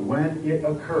prophecy so that when it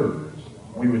occurs,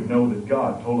 we would know that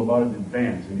God told about it in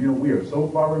advance. And you know, we are so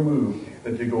far removed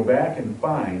that to go back and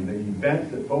find the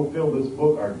events that fulfill this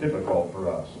book are difficult for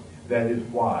us. That is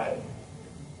why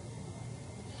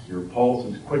your pulse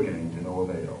is quickening to no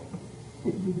avail.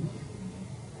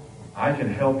 I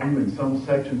can help you in some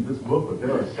sections of this book, but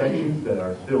there are sections that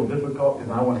are still difficult,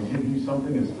 and I want to give you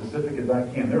something as specific as I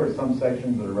can. There are some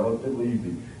sections that are relatively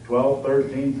easy. 12,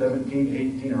 13,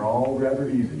 17, 18 are all rather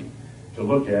easy to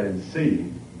look at and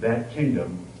see that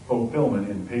kingdom fulfillment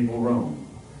in papal Rome.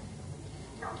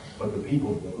 But the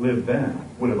people that lived then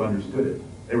would have understood it.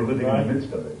 They were living in the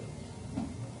midst of it.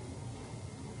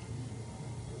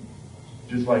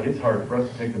 Just like it's hard for us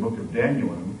to take the book of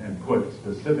Daniel and put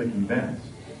specific events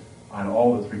on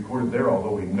all that's recorded there,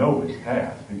 although we know it's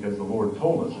past, because the Lord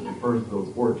told us it refers to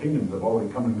those 4 kingdoms that have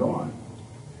already come and gone.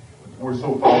 We're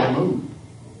so far removed.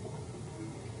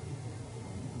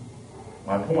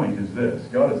 My point is this.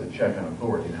 God is a check on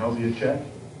authority. And how's He a check?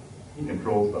 He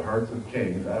controls the hearts of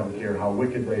kings. I don't care how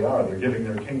wicked they are. They're giving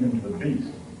their kingdom to the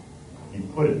beast. He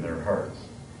put it in their hearts.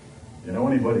 You know,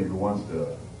 anybody who wants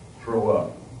to throw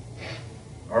up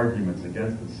arguments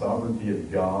against the sovereignty of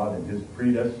God and His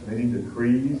predestinating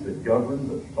decrees that govern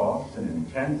the thoughts and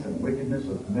intents and wickedness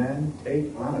of men,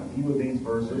 take on a few of these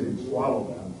verses and swallow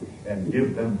them and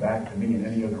give them back to me in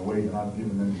any other way than I've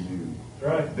given them to you.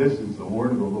 Right. This is the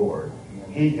word of the Lord.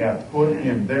 He hath put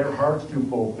in their hearts to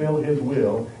fulfill His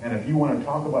will, and if you want to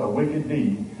talk about a wicked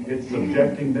deed, it's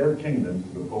subjecting their kingdoms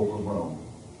to the Pope of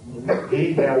Rome.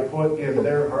 He hath put in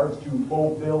their hearts to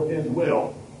fulfill His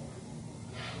will.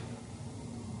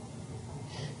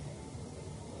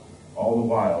 All the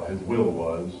while, His will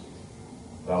was,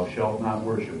 thou shalt not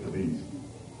worship the beast.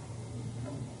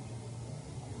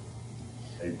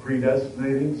 A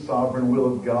predestinating sovereign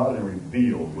will of God and a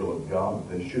revealed will of God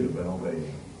that should have been obeyed.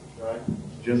 Right.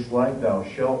 Just like thou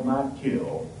shalt not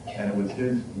kill, and it was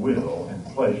His will and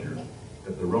pleasure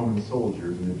that the Roman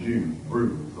soldiers and the Jews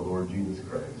bruised the Lord Jesus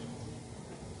Christ.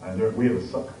 And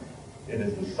it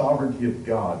is the sovereignty of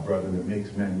God, brethren, that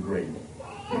makes men great.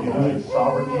 It is the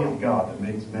sovereignty of God that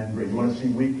makes men great. You want to see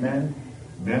weak men?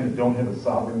 Men that don't have a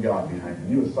sovereign God behind them.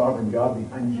 You have a sovereign God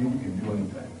behind you, you can do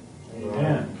anything.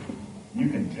 Amen. You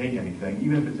can take anything,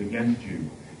 even if it's against you.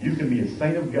 You can be a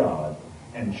saint of God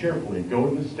and cheerfully go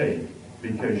to the stake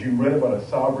because you read about a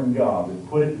sovereign God that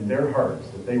put it in their hearts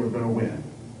that they were going to win.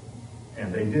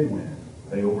 And they did win.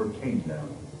 They overcame them.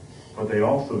 But they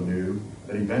also knew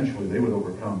that eventually they would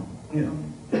overcome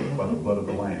Him by the blood of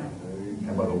the Lamb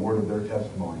and by the word of their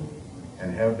testimony.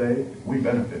 And have they? We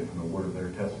benefit from the word of their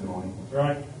testimony.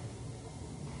 Right.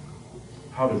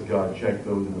 How does God check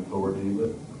those in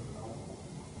authority?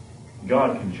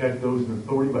 God can check those in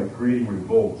authority by creating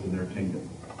revolts in their kingdom.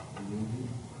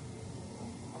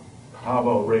 How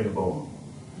about Rehoboam?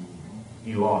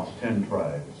 He lost 10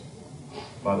 tribes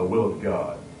by the will of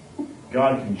God.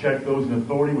 God can check those in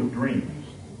authority with dreams.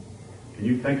 Can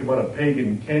you think about a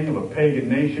pagan king of a pagan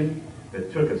nation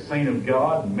that took a saint of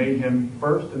God and made him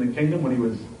first in the kingdom when he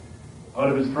was out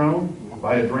of his throne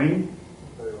by a dream?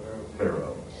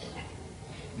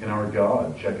 Can our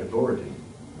God check authority?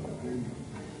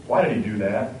 Why did he do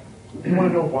that? Do you want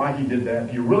to know why he did that?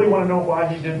 Do you really want to know why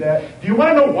he did that? Do you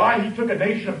want to know why he took a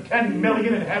nation of 10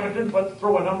 million inhabitants? Let's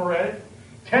throw a number at it.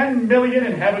 10 million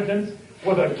inhabitants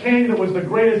with a king that was the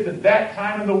greatest at that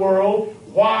time in the world.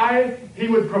 Why he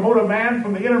would promote a man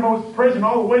from the innermost prison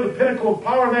all the way to the pinnacle of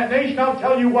power in that nation? I'll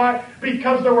tell you why.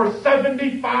 Because there were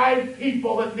 75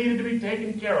 people that needed to be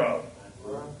taken care of.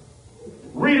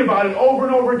 Read about it over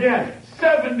and over again.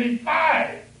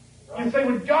 75! You say,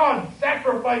 would God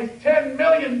sacrifice 10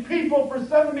 million people for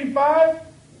 75?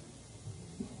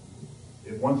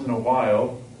 If once in a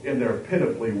while, in their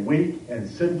pitifully weak and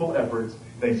sinful efforts,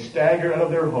 they staggered out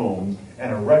of their homes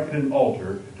and erected an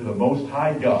altar to the Most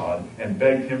High God and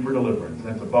begged Him for deliverance.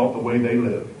 That's about the way they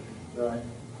lived. Right.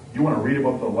 You want to read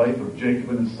about the life of Jacob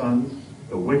and his sons?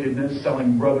 The wickedness,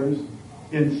 selling brothers,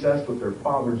 incest with their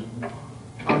father's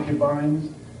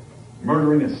concubines,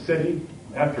 murdering a city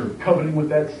after coveting with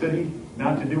that city,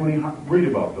 not to do any harm. Read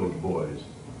about those boys.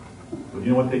 But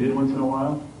you know what they did once in a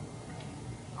while?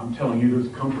 I'm telling you,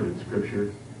 there's comfort in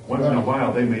Scripture. Once in a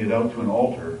while, they made it out to an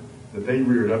altar that they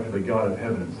reared up to the God of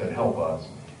heaven and said, help us.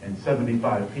 And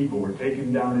 75 people were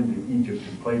taken down into Egypt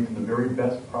and placed in the very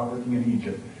best property in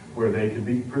Egypt where they could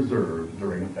be preserved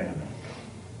during a famine.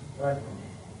 Right.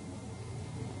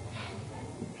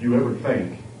 If you ever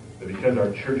think that because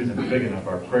our church isn't big enough,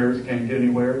 our prayers can't get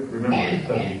anywhere, remember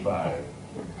 75.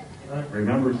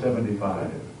 Remember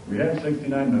 75. We have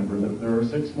 69 members. There are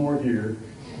 6 more here.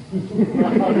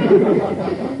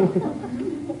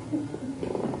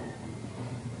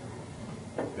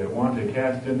 That want to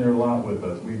cast in their lot with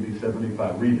us, we'd be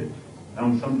 75. Read it. Now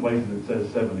in some places it says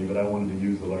 70, but I wanted to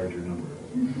use the larger number.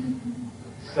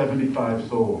 75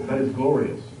 souls. That is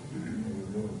glorious.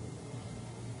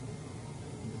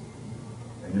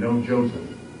 And you know Joseph.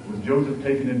 Was Joseph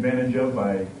taken advantage of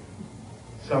by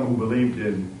some who believed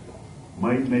in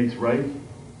might makes right?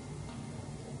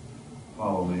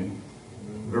 Follow me.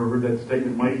 Have you ever heard that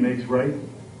statement, might makes right?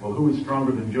 Well, who was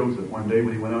stronger than Joseph one day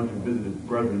when he went out to visit his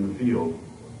brethren in the field?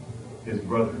 His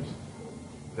brothers.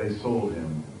 They sold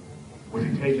him. Was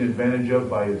he taken advantage of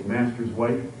by his master's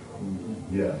wife?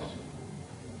 Yes.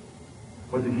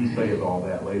 What did he say of all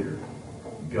that later?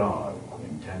 God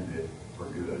intended it for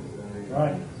good.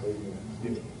 Right.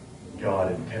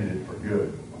 God intended it for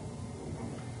good.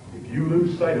 If you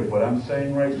lose sight of what I'm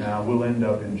saying right now, we'll end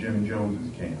up in Jim Jones's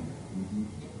camp.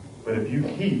 But if you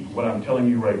keep what I'm telling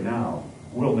you right now,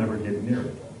 we'll never get near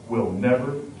it. We'll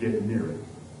never get near it.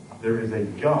 There is a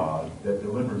God that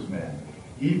delivers men,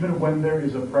 even when there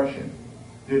is oppression.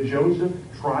 Did Joseph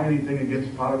try anything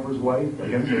against Potiphar's wife?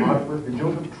 Against Potiphar? Did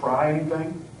Joseph try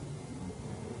anything?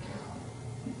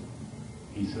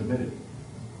 He submitted.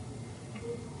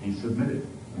 He submitted,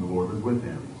 and the Lord was with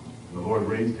him. And the Lord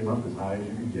raised him up as high as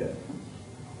you could get.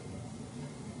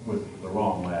 With the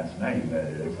wrong last name, that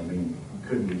is. I mean, he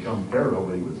couldn't become Pharaoh,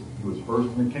 but he was first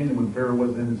in the kingdom when Pharaoh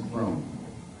was in his throne.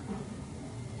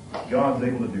 God's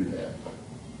able to do that.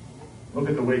 Look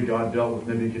at the way God dealt with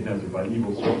Nebuchadnezzar by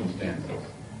evil circumstances.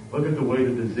 Look at the way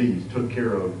the disease took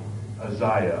care of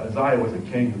Uzziah. Uzziah was a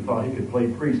king who thought he could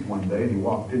play priest one day, and he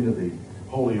walked into the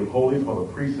Holy of Holies while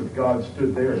the priests of God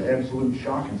stood there in absolute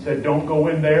shock and said, don't go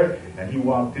in there. And he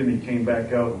walked in, he came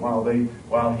back out, and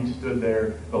while he stood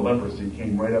there, the leprosy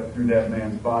came right up through that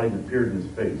man's body and appeared in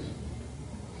his face.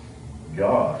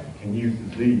 God can use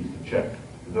disease to check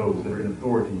those that are in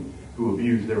authority who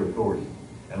abuse their authority.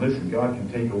 And listen, God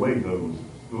can take away those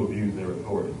who abuse their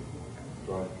authority.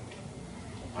 Right.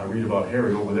 I read about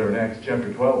Herod over there in Acts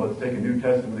chapter 12. Let's take a New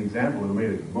Testament example. He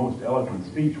made a most eloquent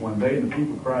speech one day, and the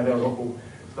people cried out, oh,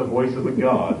 it's the voice of a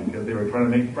God, because they were trying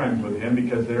to make friends with him,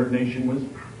 because their nation was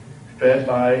fed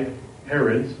by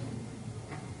Herods.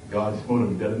 God smote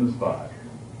him dead in the spot.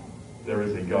 There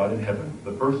is a God in heaven.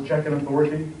 The first check in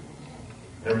authority,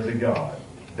 there is a God.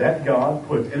 That God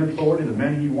puts in authority the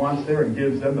men he wants there and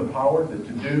gives them the power to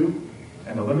do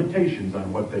and the limitations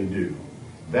on what they do.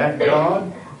 That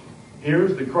God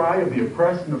hears the cry of the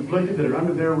oppressed and afflicted that are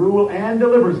under their rule and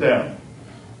delivers them.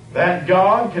 That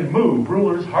God can move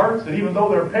rulers' hearts that even though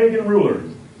they're pagan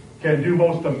rulers, can do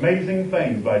most amazing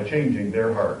things by changing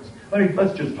their hearts.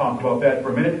 Let's just talk about that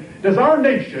for a minute. Does our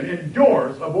nation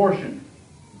endorse abortion?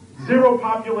 Zero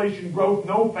population growth,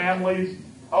 no families,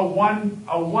 a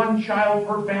one child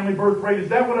per family birth rate. Is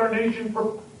that what our nation,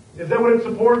 is that what it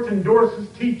supports, endorses,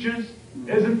 teaches?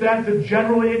 Isn't that the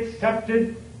generally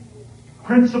accepted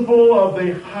principle of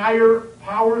the higher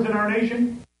powers in our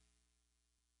nation?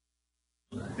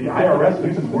 The IRS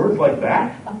uses words like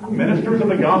that. Ministers of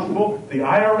the gospel, the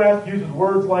IRS uses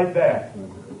words like that.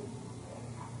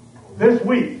 This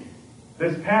week,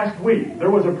 This past week,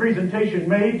 there was a presentation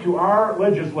made to our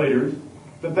legislators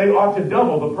that they ought to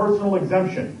double the personal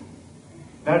exemption.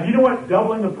 Now, do you know what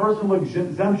doubling the personal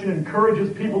exemption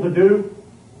encourages people to do?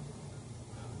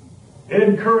 It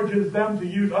encourages them to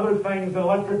use other things than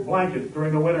electric blankets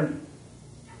during the winter.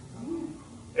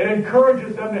 It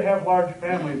encourages them to have large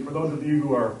families, for those of you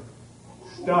who are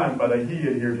stunned by the heat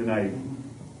here tonight.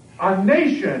 A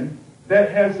nation that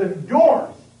has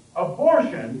endorsed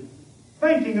abortion,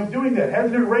 thinking of doing that.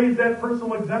 Hasn't it raised that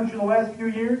personal exemption the last few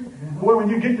years? Boy, when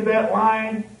you get to that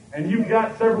line and you've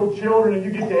got several children and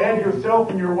you get to add yourself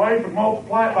and your wife and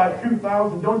multiply it by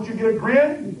 2,000, don't you get a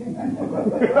grin?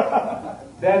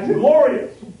 That's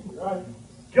glorious.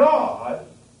 God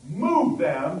moved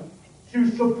them to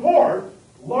support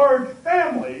large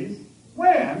families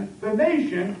when the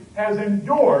nation has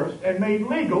endorsed and made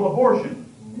legal abortion.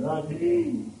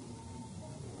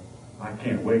 I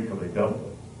can't wait till they double it.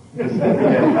 If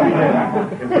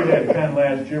we had 10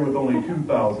 last year with only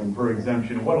 2,000 per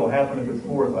exemption, what'll happen if it's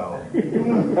 4,000?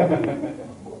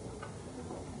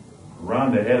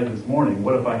 Rhonda asked this morning,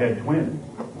 what if I had twins?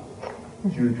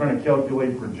 She was trying to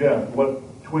calculate for Jeff what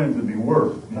twins would be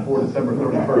worth before December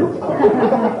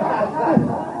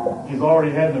 31st. He's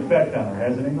already had an effect on her,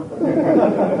 hasn't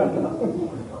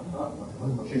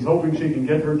he? She's hoping she can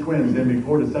get her twins in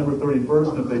before December 31st.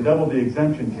 And if they double the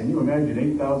exemption, can you imagine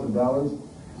 $8,000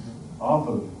 off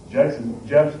of Jeff's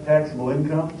taxable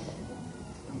income?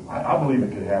 I believe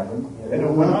it could happen. And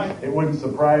it wouldn't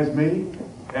surprise me.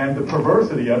 And the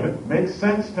perversity of it makes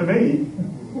sense to me.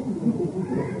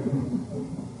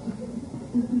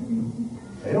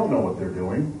 They don't know what they're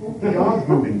doing. God's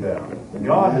moving them.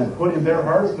 God has put in their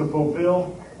hearts to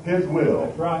fulfill His will.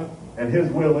 That's right. And His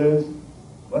will is,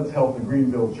 let's help the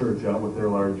Greenville Church out with their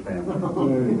large family.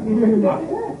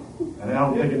 And I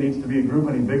don't think it needs to be a group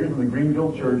any bigger than the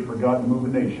Greenville Church for God to move a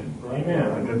nation.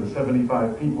 Amen. Because the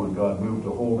 75 people and God moved the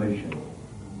whole nation.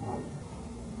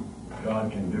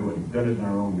 God can do it. He's done it in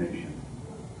our own nation.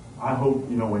 I hope,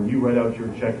 when you write out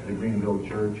your check to the Greenville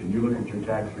Church and you look at your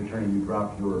tax return and you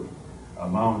drop your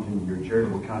amount in your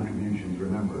charitable contributions,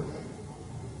 remember,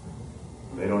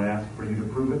 they don't ask for you to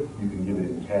prove it. You can give it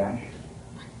in cash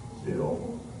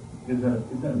still.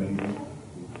 Isn't that amazing?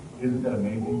 Isn't that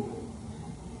amazing?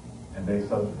 And they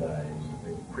subsidize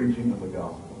the preaching of the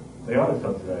gospel. They ought to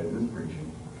subsidize this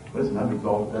preaching. Listen, I've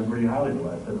exalted them pretty highly the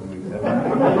last 7 weeks.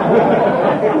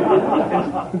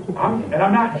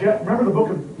 I'm not just,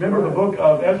 remember the book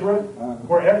of Ezra,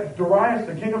 where Darius,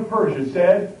 the king of Persia,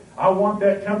 said, I want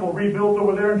that temple rebuilt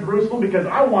over there in Jerusalem because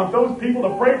I want those people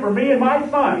to pray for me and my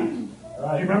sons.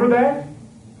 Do you remember that?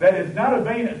 That is not a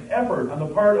vain effort on the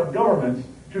part of governments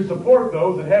to support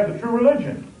those that have the true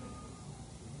religion.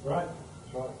 Right.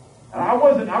 And I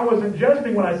wasn't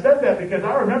jesting when I said that, because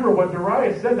I remember what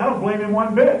Darius said, and I don't blame him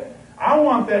one bit. I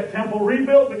want that temple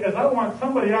rebuilt because I want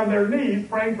somebody on their knees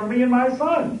praying for me and my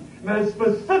sons. And that is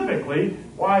specifically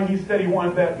why he said he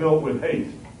wanted that built with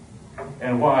haste.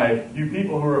 And why you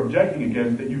people who are objecting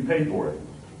against it, you pay for it.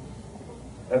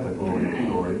 That's a glorious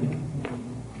story.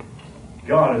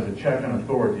 God is a check on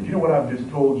authority. Do you know what I've just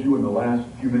told you in the last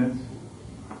few minutes?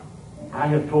 I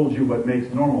have told you what makes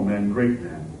normal men great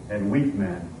men, and weak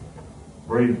men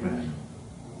brave men,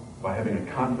 by having a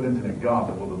confidence in a God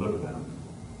that will deliver them.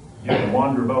 You can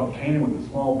wander about Canaan with a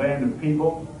small band of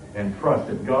people and trust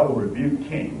that God will rebuke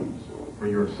kings for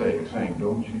your sake, saying,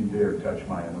 don't you dare touch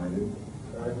my anointed.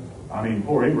 I mean,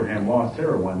 poor Abraham lost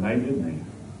Sarah one night, didn't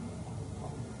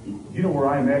he? You know where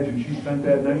I imagine she spent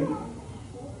that night?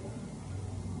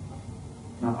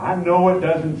 Now, I know it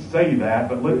doesn't say that,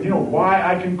 but you know why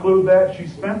I conclude that? She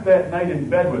spent that night in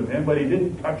bed with him, but he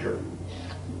didn't touch her.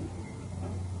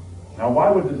 Now,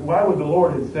 why would the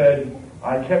Lord have said,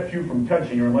 I kept you from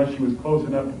touching her unless she was close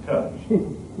enough to touch?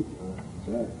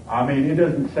 I mean, it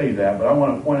doesn't say that, but I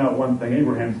want to point out one thing.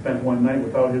 Abraham spent one night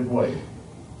without his wife.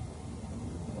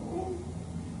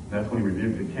 That's when he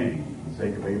rebuked the king for the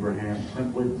sake of Abraham,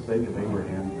 simply for the sake of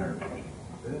Abraham's marriage.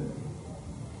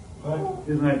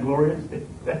 Isn't that glorious?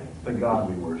 That's the God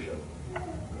we worship.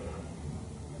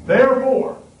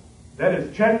 Therefore, that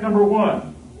is check number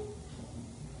one.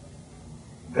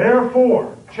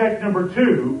 Therefore, check number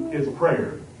two is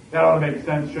prayer. That ought to make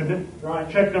sense, shouldn't it? Right.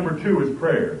 Check number two is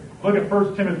prayer. Look at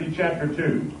 1 Timothy chapter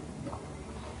 2.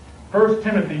 1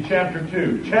 Timothy chapter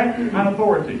 2. Check on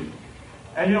authority.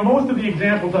 And most of the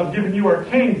examples I've given you are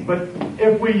kings, but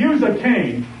if we use a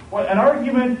king, an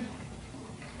argument,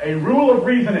 a rule of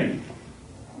reasoning,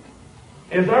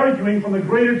 is arguing from the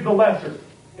greater to the lesser.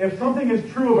 If something is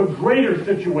true of a greater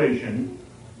situation,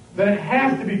 then it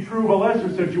has to be true of a lesser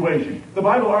situation. The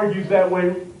Bible argues that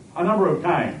way a number of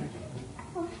times.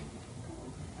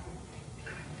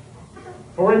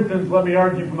 For instance, let me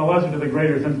argue from the lesser to the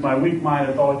greater, since my weak mind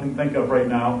is all I can think of right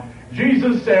now.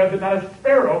 Jesus said that not a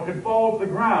sparrow could fall to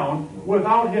the ground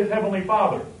without his heavenly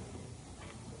Father.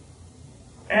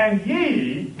 And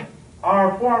ye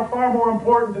are far, far more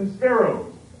important than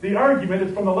sparrows. The argument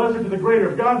is from the lesser to the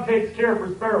greater. If God takes care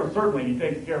for sparrows, certainly he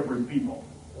takes care for his people.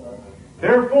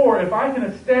 Therefore, if I can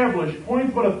establish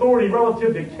points of authority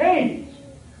relative to kings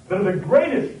that are the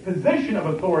greatest position of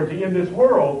authority in this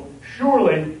world,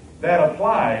 surely that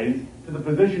applies to the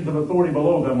positions of authority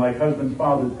below them, like husbands,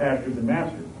 fathers, pastors, and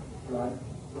masters. Right.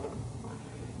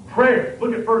 Prayer.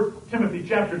 Look at 1 Timothy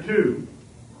chapter 2.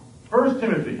 1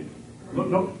 Timothy.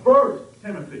 1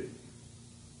 Timothy.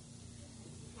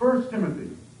 1 Timothy.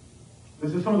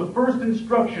 This is some of the first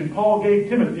instruction Paul gave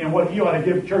Timothy on what he ought to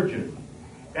give churches.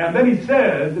 And then he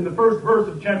says in the first verse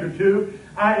of chapter 2,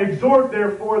 I exhort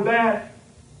therefore that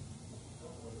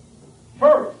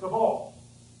first of all,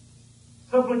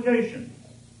 supplications,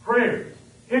 prayers,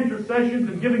 intercessions,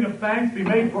 and giving of thanks be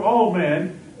made for all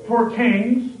men, for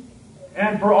kings,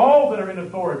 and for all that are in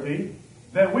authority,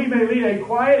 that we may lead a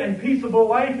quiet and peaceable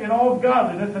life in all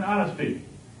godliness and honesty.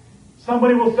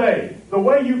 Somebody will say, the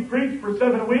way you preached for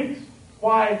 7 weeks,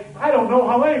 why, I don't know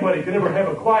how anybody could ever have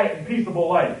a quiet and peaceable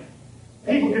life.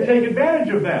 People could take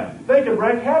advantage of them. They could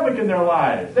wreak havoc in their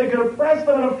lives. They could oppress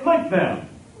them and afflict them.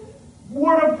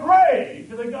 We're to pray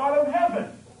to the God of heaven,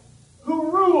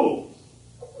 who rules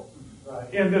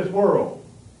in this world.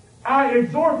 I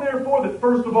exhort therefore that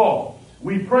first of all,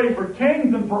 we pray for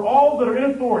kings and for all that are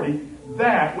in authority,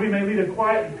 that we may lead a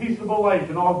quiet and peaceable life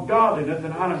in all godliness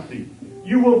and honesty.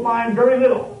 You will find very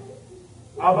little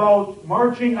about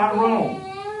marching on Rome.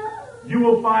 You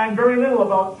will find very little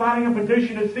about signing a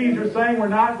petition to Caesar saying we're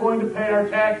not going to pay our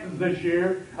taxes this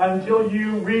year until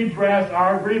you redress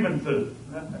our grievances.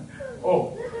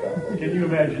 Oh, can you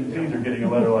imagine Caesar getting a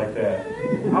letter like that?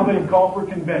 How about him call for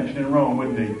convention in Rome,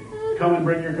 wouldn't he? Come and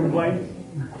bring your complaints.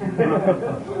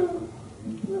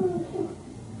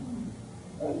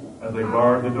 As they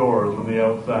barred the doors from the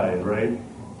outside, right?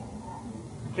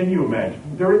 Can you imagine?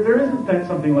 There isn't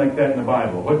something like that in the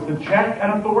Bible. What's the check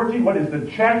on authority? What is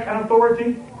the check on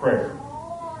authority? Prayer.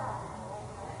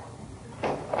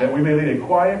 That we may lead a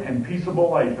quiet and peaceable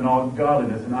life in all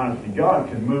godliness and honesty. God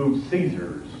can move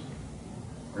Caesars.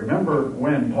 Remember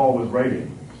when Paul was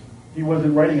writing? He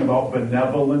wasn't writing about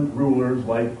benevolent rulers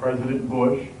like President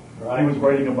Bush. Right. He was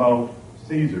writing about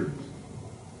Caesars.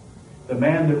 The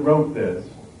man that wrote this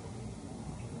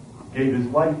gave his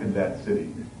life in that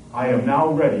city. I am now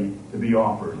ready to be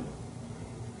offered.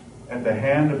 At the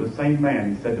hand of the same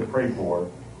man he said to pray for,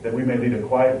 that we may lead a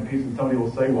quiet and peace. And somebody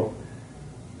will say, well,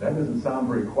 that doesn't sound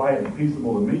very quiet and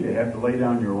peaceable to me to have to lay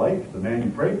down your life to the man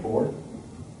you prayed for.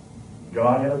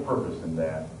 God had a purpose in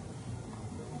that.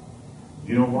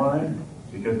 You know why?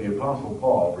 Because the Apostle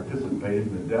Paul participated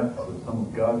in the deaths of some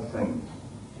of God's saints.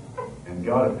 And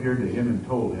God appeared to him and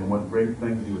told him what great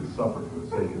things he would suffer for the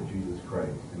sake of Jesus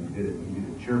Christ. And he did it. He did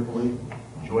it cheerfully,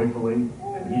 joyfully,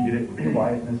 and he did it with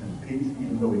quietness and peace,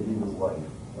 even though he gave his life.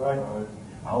 Right.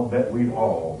 I'll bet we'd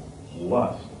all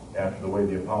lust after the way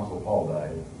the Apostle Paul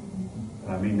died.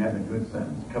 And I mean that in a good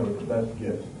sense. Covet the best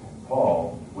gifts.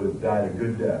 Paul would have died a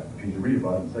good death. Because you read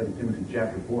about it in 2 Timothy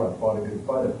chapter 4, I fought a good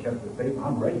fight, I've kept the faith,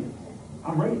 I'm ready.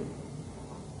 I'm ready.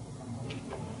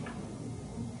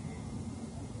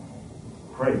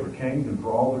 Pray for kings and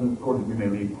for all that in authority we may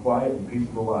lead quiet and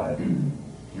peaceable lives.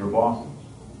 Your bosses,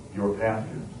 your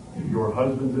pastors, your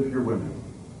husbands if you're women,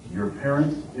 your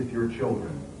parents if you're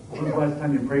children. When was the last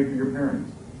time you prayed for your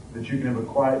parents? That you can have a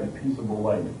quiet and peaceable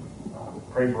life.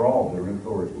 Pray for all that are in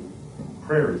authority.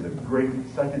 Prayer is a great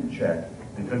second check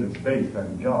because it's based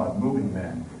on God moving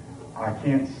men.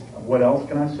 What else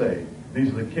can I say? These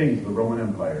are the kings of the Roman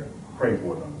Empire. Pray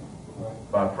for them.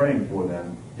 By praying for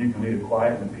them, you can lead a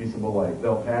quiet and peaceable life.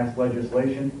 They'll pass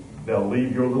legislation. They'll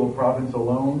leave your little province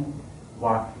alone.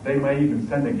 Why, they may even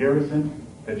send a garrison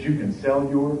that you can sell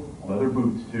your leather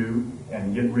boots to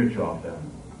and get rich off them.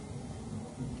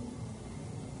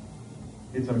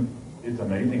 It's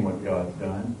amazing what God's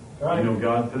done. Right. You know,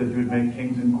 God said that you would make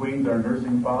kings and queens our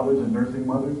nursing fathers and nursing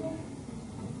mothers.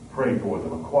 Pray for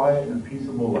them. A quiet and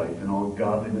peaceable life in all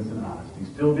godliness and honesty.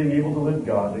 Still being able to live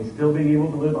godly, still being able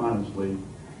to live honestly,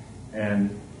 and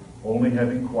only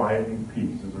having quiet and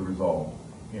peace as a result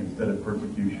instead of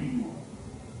persecution.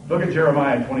 Look at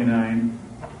Jeremiah 29.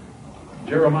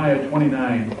 Jeremiah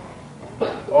 29.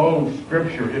 Oh,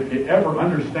 Scripture, if you ever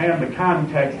understand the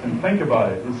context and think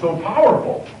about it, it's so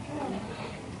powerful.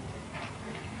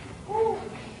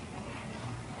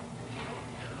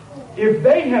 If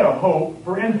they had a hope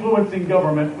for influencing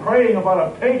government, praying about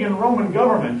a pagan Roman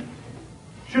government,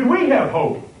 should we have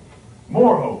hope?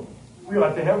 More hope. We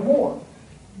ought to have more.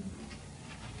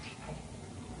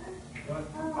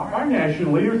 Our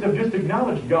national leaders have just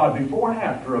acknowledged God before and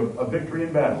after a victory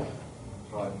in battle.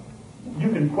 Right. You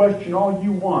can question all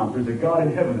you want. There's a God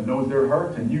in heaven that knows their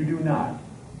hearts, and you do not.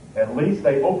 At least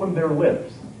they opened their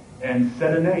lips and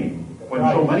said a name, when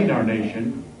so many in our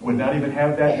nation would not even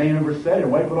have that name ever said,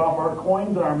 and wipe it off our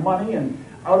coins and our money and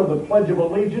out of the Pledge of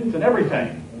Allegiance and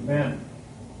everything. Amen.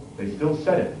 They still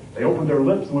said it. They opened their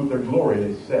lips, and with their glory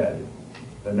they said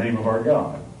the name of our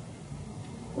God.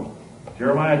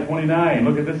 Jeremiah 29,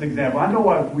 look at this example. I know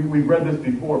we've read this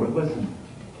before, but listen.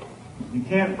 You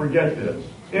can't forget this.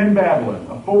 In Babylon,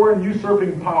 a foreign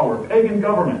usurping power, pagan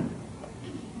government.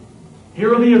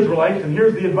 Here are the Israelites, and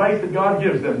here's the advice that God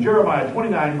gives them. Jeremiah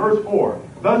 29, verse 4.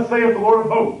 Thus saith the Lord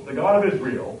of hosts, the God of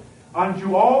Israel,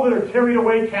 unto all that are carried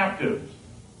away captives.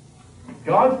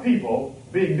 God's people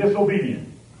being disobedient.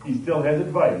 He still has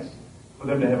advice for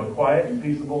them to have a quiet and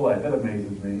peaceable life. That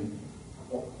amazes me.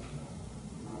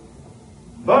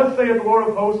 Thus saith the Lord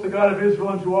of hosts, the God of Israel,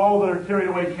 unto all that are carried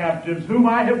away captives, whom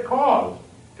I have caused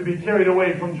to be carried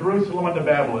away from Jerusalem unto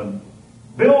Babylon.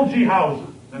 Build ye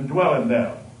houses, and dwell in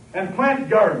them, and plant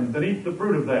gardens, and eat the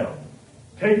fruit of them.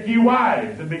 Take ye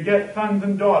wives, and beget sons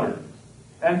and daughters,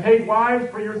 and take wives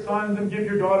for your sons, and give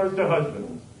your daughters to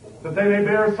husbands, that they may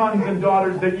bear sons and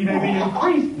daughters, that ye may be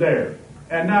increased there,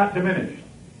 and not diminished.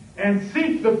 And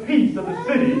seek the peace of the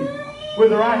city,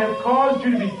 whither I have caused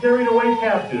you to be carried away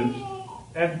captives,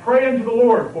 and pray unto the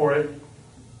Lord for it,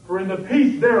 for in the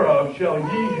peace thereof shall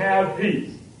ye have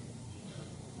peace.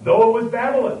 Though it was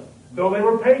Babylon, though they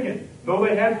were pagan, though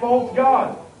they had false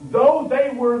gods, though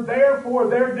they were there for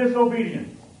their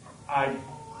disobedience.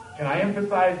 Can I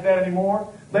emphasize that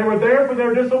anymore? They were there for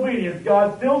their disobedience.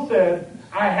 God still said,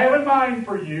 I have in mind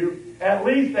for you at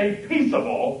least a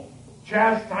peaceable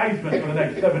chastisement for the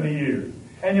next 70 years.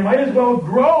 And you might as well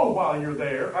grow while you're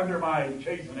there under my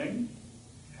chastening.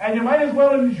 And you might as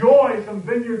well enjoy some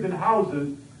vineyards and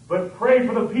houses, but pray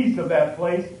for the peace of that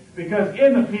place, because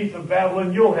in the peace of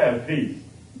Babylon you'll have peace.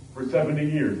 For 70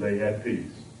 years they had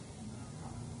peace.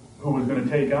 Who was going to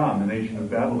take on the nation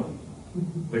of Babylon?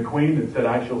 The queen that said,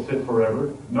 I shall sit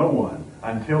forever? No one,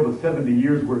 until the 70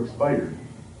 years were expired.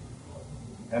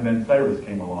 And then Cyrus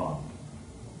came along.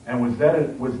 And was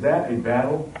that a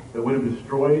battle that would have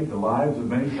destroyed the lives of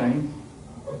many saints?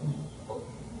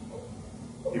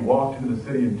 He walked into the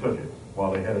city and took it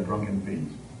while they had a drunken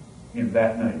feast. And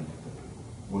that night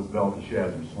was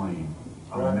Belteshazzar slain.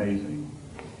 Amazing.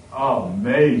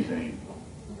 Amazing.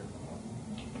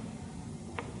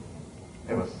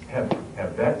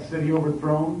 Have that city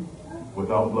overthrown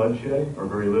without bloodshed or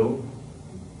very little?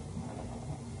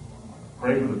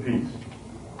 Pray for the peace.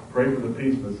 Pray for the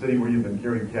peace of the city where you've been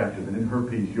carried captive, and in her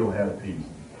peace you'll have peace.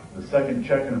 The second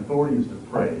check in authority is to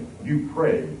pray. You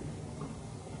pray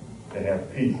to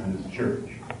have peace in this church.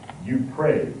 You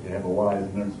pray to have a wise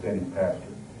and understanding pastor.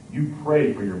 You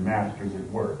pray for your masters at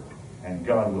work, and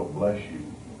God will bless you.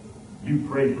 You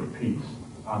pray for peace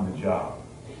on the job,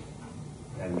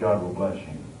 and God will bless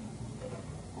you.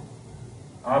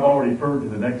 I've already referred to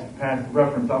the next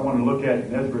reference I want to look at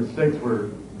in Ezra 6, where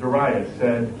Darius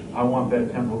said, I want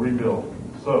that temple rebuilt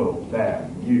so that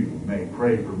you may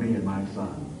pray for me and my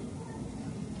sons.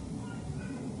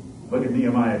 Look at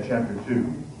Nehemiah chapter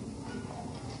 2.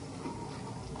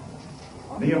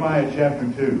 Nehemiah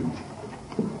chapter 2.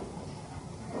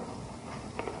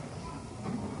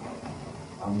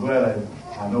 I'm glad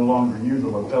I no longer use a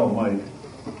lapel mic.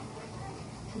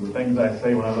 The things I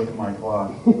say when I look at my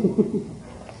clock.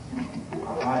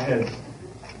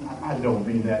 I don't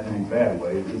mean that in any bad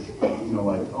way. It's just,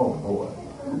 like, oh boy,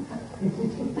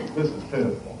 this is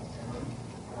pitiful.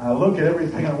 I look at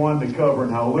everything I wanted to cover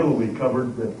and how little we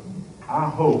covered, but I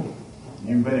hope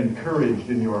you've been encouraged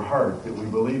in your heart that we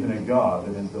believe in a God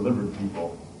that has delivered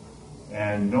people.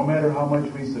 And no matter how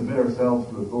much we submit ourselves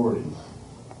to authorities,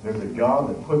 there's a God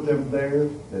that put them there,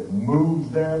 that moves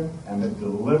them, and that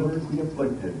delivers the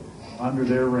afflicted under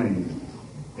their reign.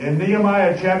 In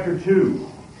Nehemiah chapter 2,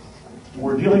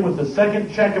 we're dealing with the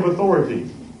second check of authority.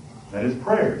 That is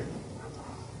prayer.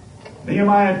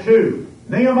 Nehemiah 2.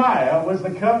 Nehemiah was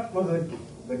the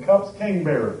cup's king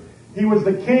bearer. He was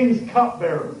the king's cup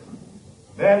bearer.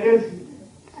 That is,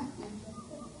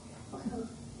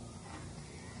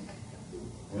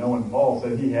 when Paul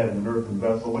said he had an earthen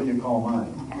vessel, what do you call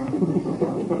mine?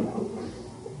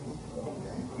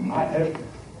 I hate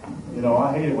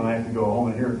it when I have to go home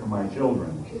and hear it from my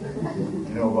children.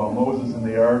 About Moses and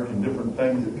the ark and different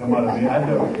things that come out of me.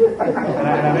 And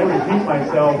I may repeat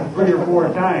myself 3 or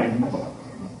 4 times.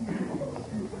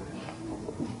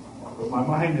 But my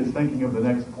mind is thinking of the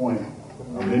next point.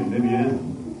 Or maybe it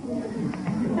isn't.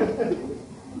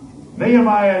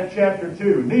 Nehemiah chapter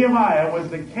 2. Nehemiah was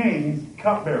the king's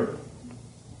cupbearer.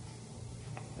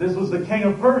 This was the king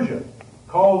of Persia,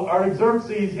 called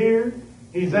Artaxerxes here.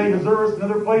 He's Ahasuerus in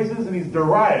other places, and he's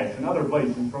Darius in other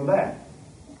places from that.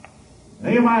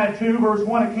 Nehemiah 2, verse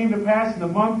 1, it came to pass in the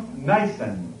month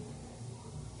Nisan,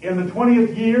 in the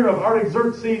 20th year of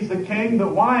Artaxerxes the king, that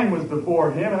wine was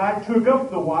before him, and I took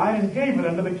up the wine and gave it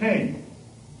unto the king.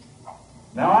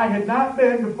 Now I had not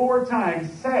been before time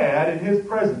sad in his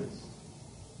presence.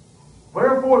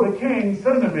 Wherefore the king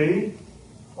said unto me,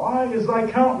 Why is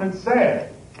thy countenance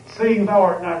sad, seeing thou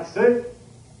art not sick?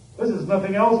 This is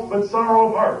nothing else but sorrow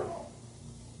of heart.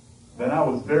 Then I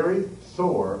was very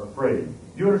sore afraid.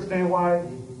 Do you understand why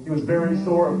he was very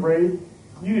sore afraid?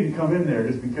 You didn't come in there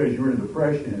just because you were in a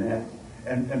depression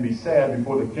and be sad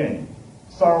before the king.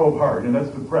 Sorrow of heart, and that's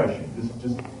depression,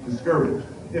 just discouraged.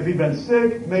 If he'd been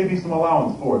sick, maybe some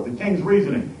allowance for it. The king's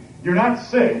reasoning, you're not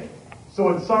sick, so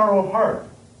it's sorrow of heart.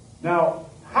 Now,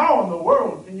 how in the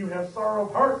world can you have sorrow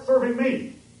of heart serving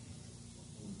me?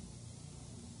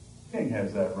 King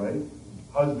has that right.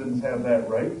 Husbands have that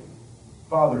right.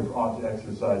 Fathers ought to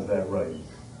exercise that right.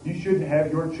 You shouldn't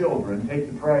have your children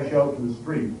take the trash out to the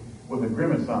street with a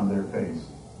grimace on their face.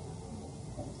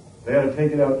 They ought to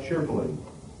take it out cheerfully.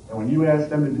 And when you ask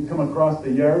them to come across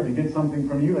the yard to get something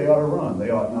from you, they ought to run. They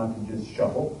ought not to just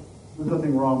shuffle. There's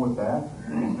nothing wrong with that.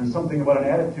 There's something about an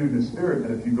attitude and a spirit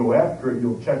that if you go after it,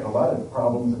 you'll check a lot of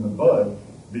problems in the bud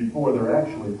before they're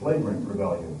actually flagrant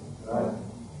rebellion.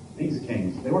 These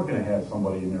kings, they weren't going to have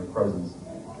somebody in their presence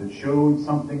that showed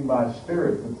something by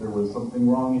spirit that there was something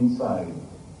wrong inside.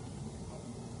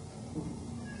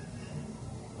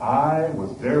 I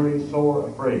was very sore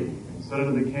afraid, and said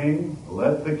unto the king,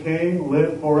 Let the king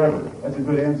live forever. That's a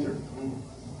good answer.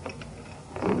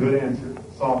 It's a good answer.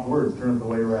 Soft words turn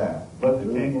away wrath. Let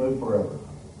the king live forever.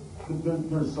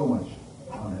 There's so much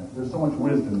on it. There's so much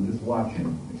wisdom in just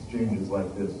watching exchanges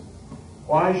like this.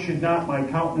 Why should not my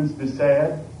countenance be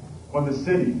sad when the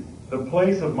city, the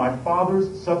place of my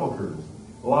father's sepulchres,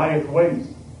 lieth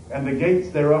waste, and the gates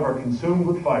thereof are consumed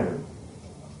with fire?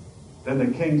 Then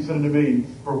the king said unto me,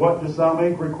 For what dost thou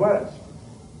make request?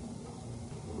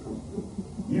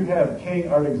 You have King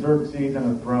Artaxerxes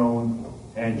on a throne,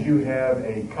 and you have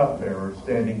a cupbearer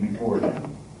standing before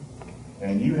him.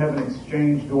 And you have an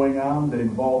exchange going on that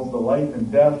involves the life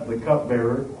and death of the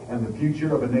cupbearer and the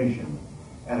future of a nation.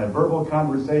 And a verbal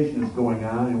conversation is going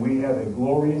on, and we have a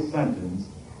glorious sentence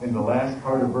in the last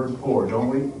part of verse 4, don't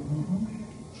we?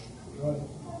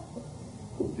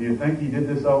 Do you think he did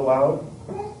this out loud?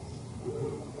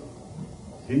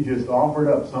 He just offered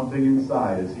up something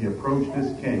inside as he approached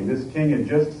this king. This king had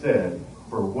just said,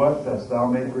 For what dost thou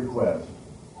make request?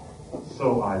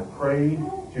 So I prayed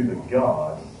to the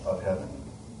God of heaven.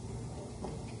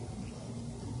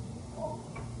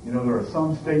 You know, there are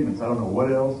some statements, I don't know what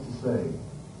else to say.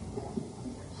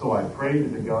 So I prayed to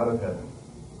the God of heaven.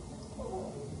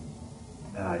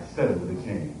 And I said unto the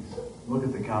kings, look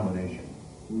at the combination.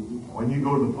 When you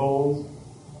go to the polls,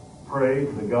 pray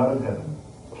to the God of heaven.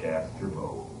 Cast your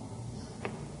vote.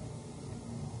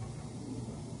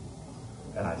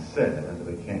 And I said unto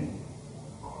the king,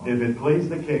 If it please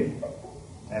the king,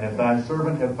 and if thy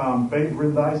servant have found favor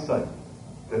in thy sight,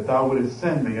 that thou wouldest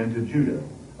send me unto Judah,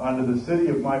 unto the city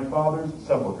of my father's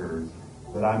sepulchres,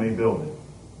 that I may build it.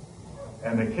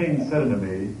 And the king said unto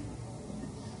me,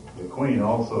 the queen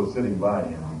also sitting by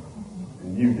him,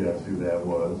 and you guess who that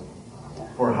was,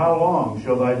 For how long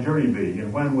shall thy journey be,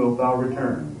 and when wilt thou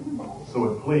return? So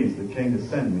it pleased the king to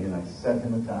send me, and I set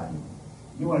him a time.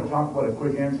 You want to talk about a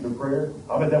quick answer to prayer?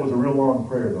 I bet that was a real long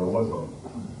prayer, though, wasn't it?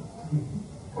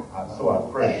 So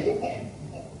I prayed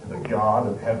to the God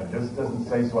of heaven. This doesn't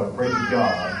say, so I prayed to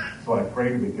God. So I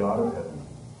prayed to the God of heaven,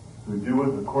 who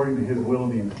doeth according to his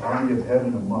will in the army of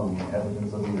heaven among the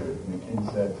inhabitants of the earth. And the king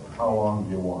said, How long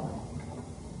do you want?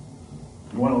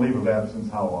 You want a leave of absence?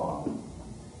 How long?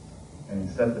 And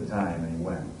he set the time, and he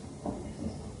went.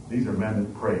 These are men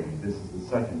that prayed. This is the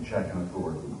second check on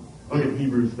authority. Look at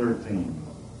Hebrews 13.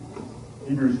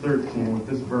 Hebrews 13, with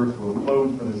this verse, we'll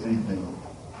close for this evening.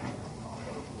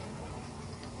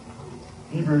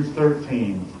 Hebrews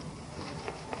 13.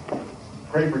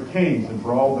 Pray for kings and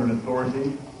for all their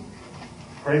authority.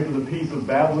 Pray for the peace of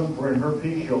Babylon, for in her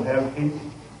peace you'll have peace.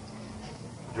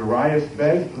 Darius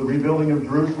begged for the rebuilding of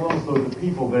Jerusalem so that the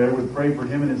people there would pray for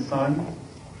him and his son.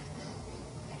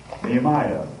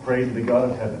 Nehemiah prayed to the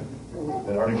God of heaven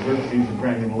that Artaxerxes would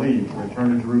grant him leave to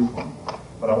return to Jerusalem.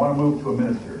 But I want to move to a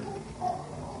minister.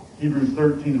 Hebrews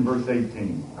 13 and verse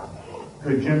 18.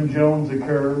 Could Jim Jones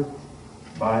occur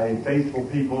by faithful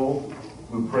people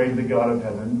who prayed to the God of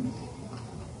heaven?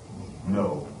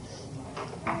 No.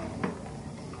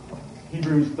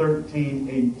 Hebrews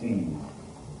 13:18.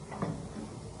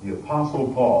 The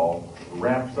Apostle Paul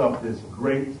wraps up this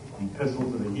great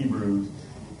epistle to the Hebrews,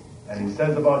 and he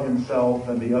says about himself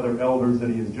and the other elders that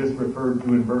he has just referred to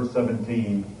in verse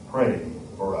 17, pray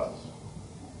for us.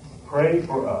 Pray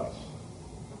for us.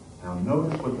 Now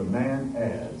notice what the man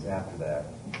adds after that.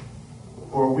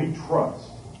 For we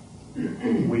trust,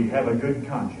 we have a good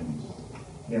conscience,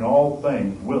 in all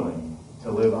things willing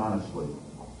to live honestly.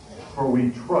 For we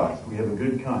trust, we have a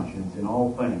good conscience, in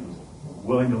all things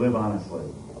willing to live honestly.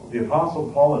 The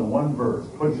Apostle Paul in one verse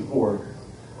puts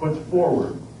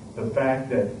forward the fact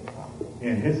that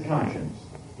in his conscience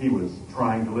he was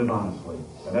trying to live honestly.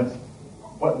 And that's,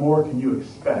 what more can you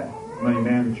expect from any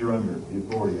man that you're under the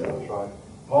authority of? That's right.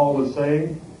 Paul was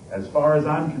saying, as far as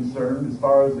I'm concerned, as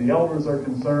far as the elders are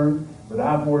concerned, that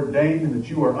I've ordained and that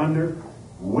you are under,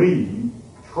 we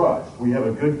trust. We have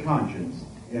a good conscience,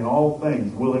 in all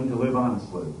things willing to live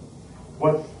honestly.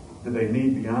 What do they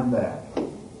need beyond that?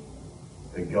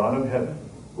 The God of heaven,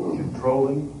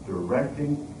 controlling,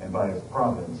 directing, and by his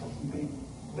providence keeping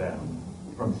them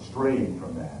from straying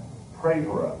from that. Pray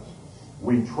for us.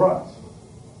 We trust.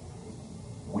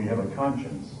 We have a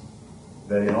conscience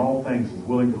that in all things is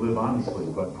willing to live honestly,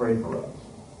 but pray for us.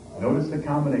 Notice the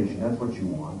combination. That's what you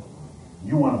want.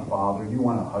 You want a father, you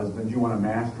want a husband, you want a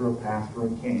master, a pastor, a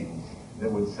king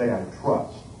that would say, I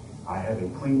trust. I have a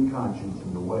clean conscience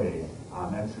in the way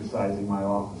I'm exercising my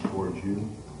office towards you,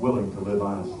 willing to live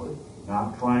honestly.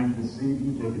 Not trying to deceive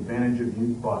you, take advantage of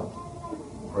you, but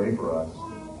pray for us.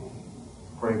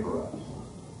 Pray for us.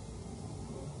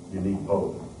 You need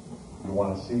both. You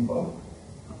want to see both.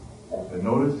 But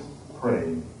notice,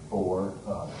 pray for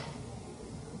us.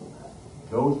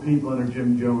 Those people under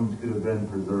Jim Jones could have been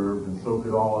preserved, and so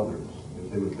could all others,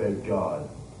 if they would beg God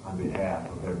on behalf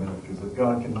of their ministers. If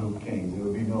God can move kings, there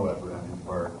would be no effort on his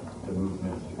part to move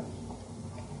ministers.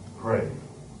 Pray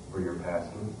for your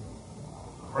pastor.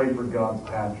 Pray for God's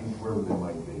pastors, wherever they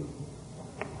might be.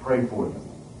 Pray for them.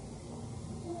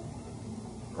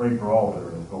 Pray for all that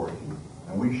are in authority.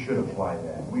 And we should apply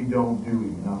that. We don't do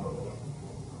enough of it.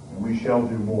 And we shall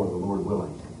do more, the Lord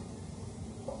willing.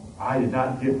 I did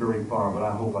not get very far, but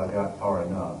I hope I got far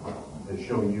enough to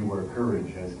show you where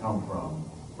courage has come from.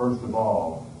 First of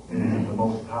all, it is the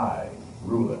Most High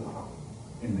ruleth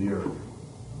in the earth,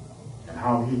 and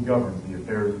how he governs the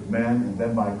affairs of men, and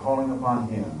then by calling upon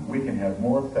him, we can have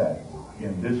more effect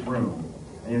in this room.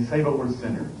 And you say, but we're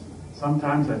sinners.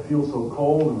 Sometimes I feel so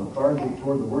cold and lethargic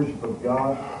toward the worship of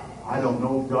God, I don't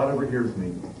know if God ever hears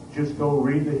me. Just go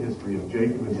read the history of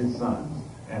Jacob and his sons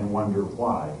and wonder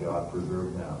why God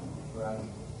preserved them. Right.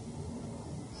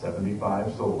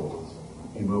 75 souls.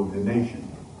 He moved a nation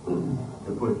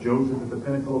to put Joseph at the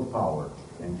pinnacle of power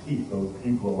and keep those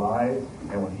people alive.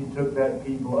 And when he took that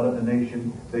people out of the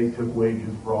nation, they took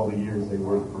wages for all the years they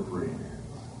worked for free.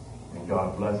 And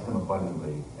God blessed them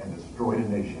abundantly and destroyed a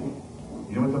nation.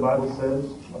 You know what the Bible says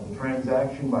of the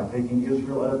transaction by taking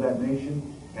Israel out of that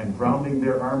nation and drowning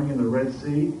their army in the Red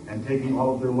Sea and taking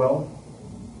all of their wealth?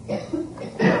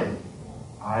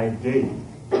 I gave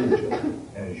Egypt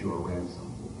as your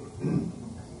ransom.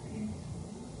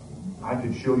 I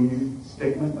could show you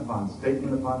statement upon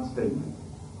statement upon statement.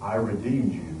 I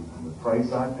redeemed you, and the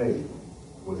price I paid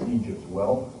was Egypt's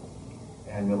wealth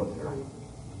and military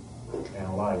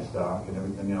and livestock and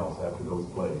everything else after those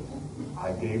plagues.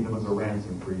 I gave them as a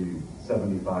ransom for you,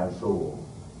 75 souls.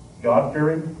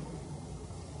 God-fearing,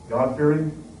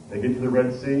 they get to the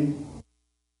Red Sea.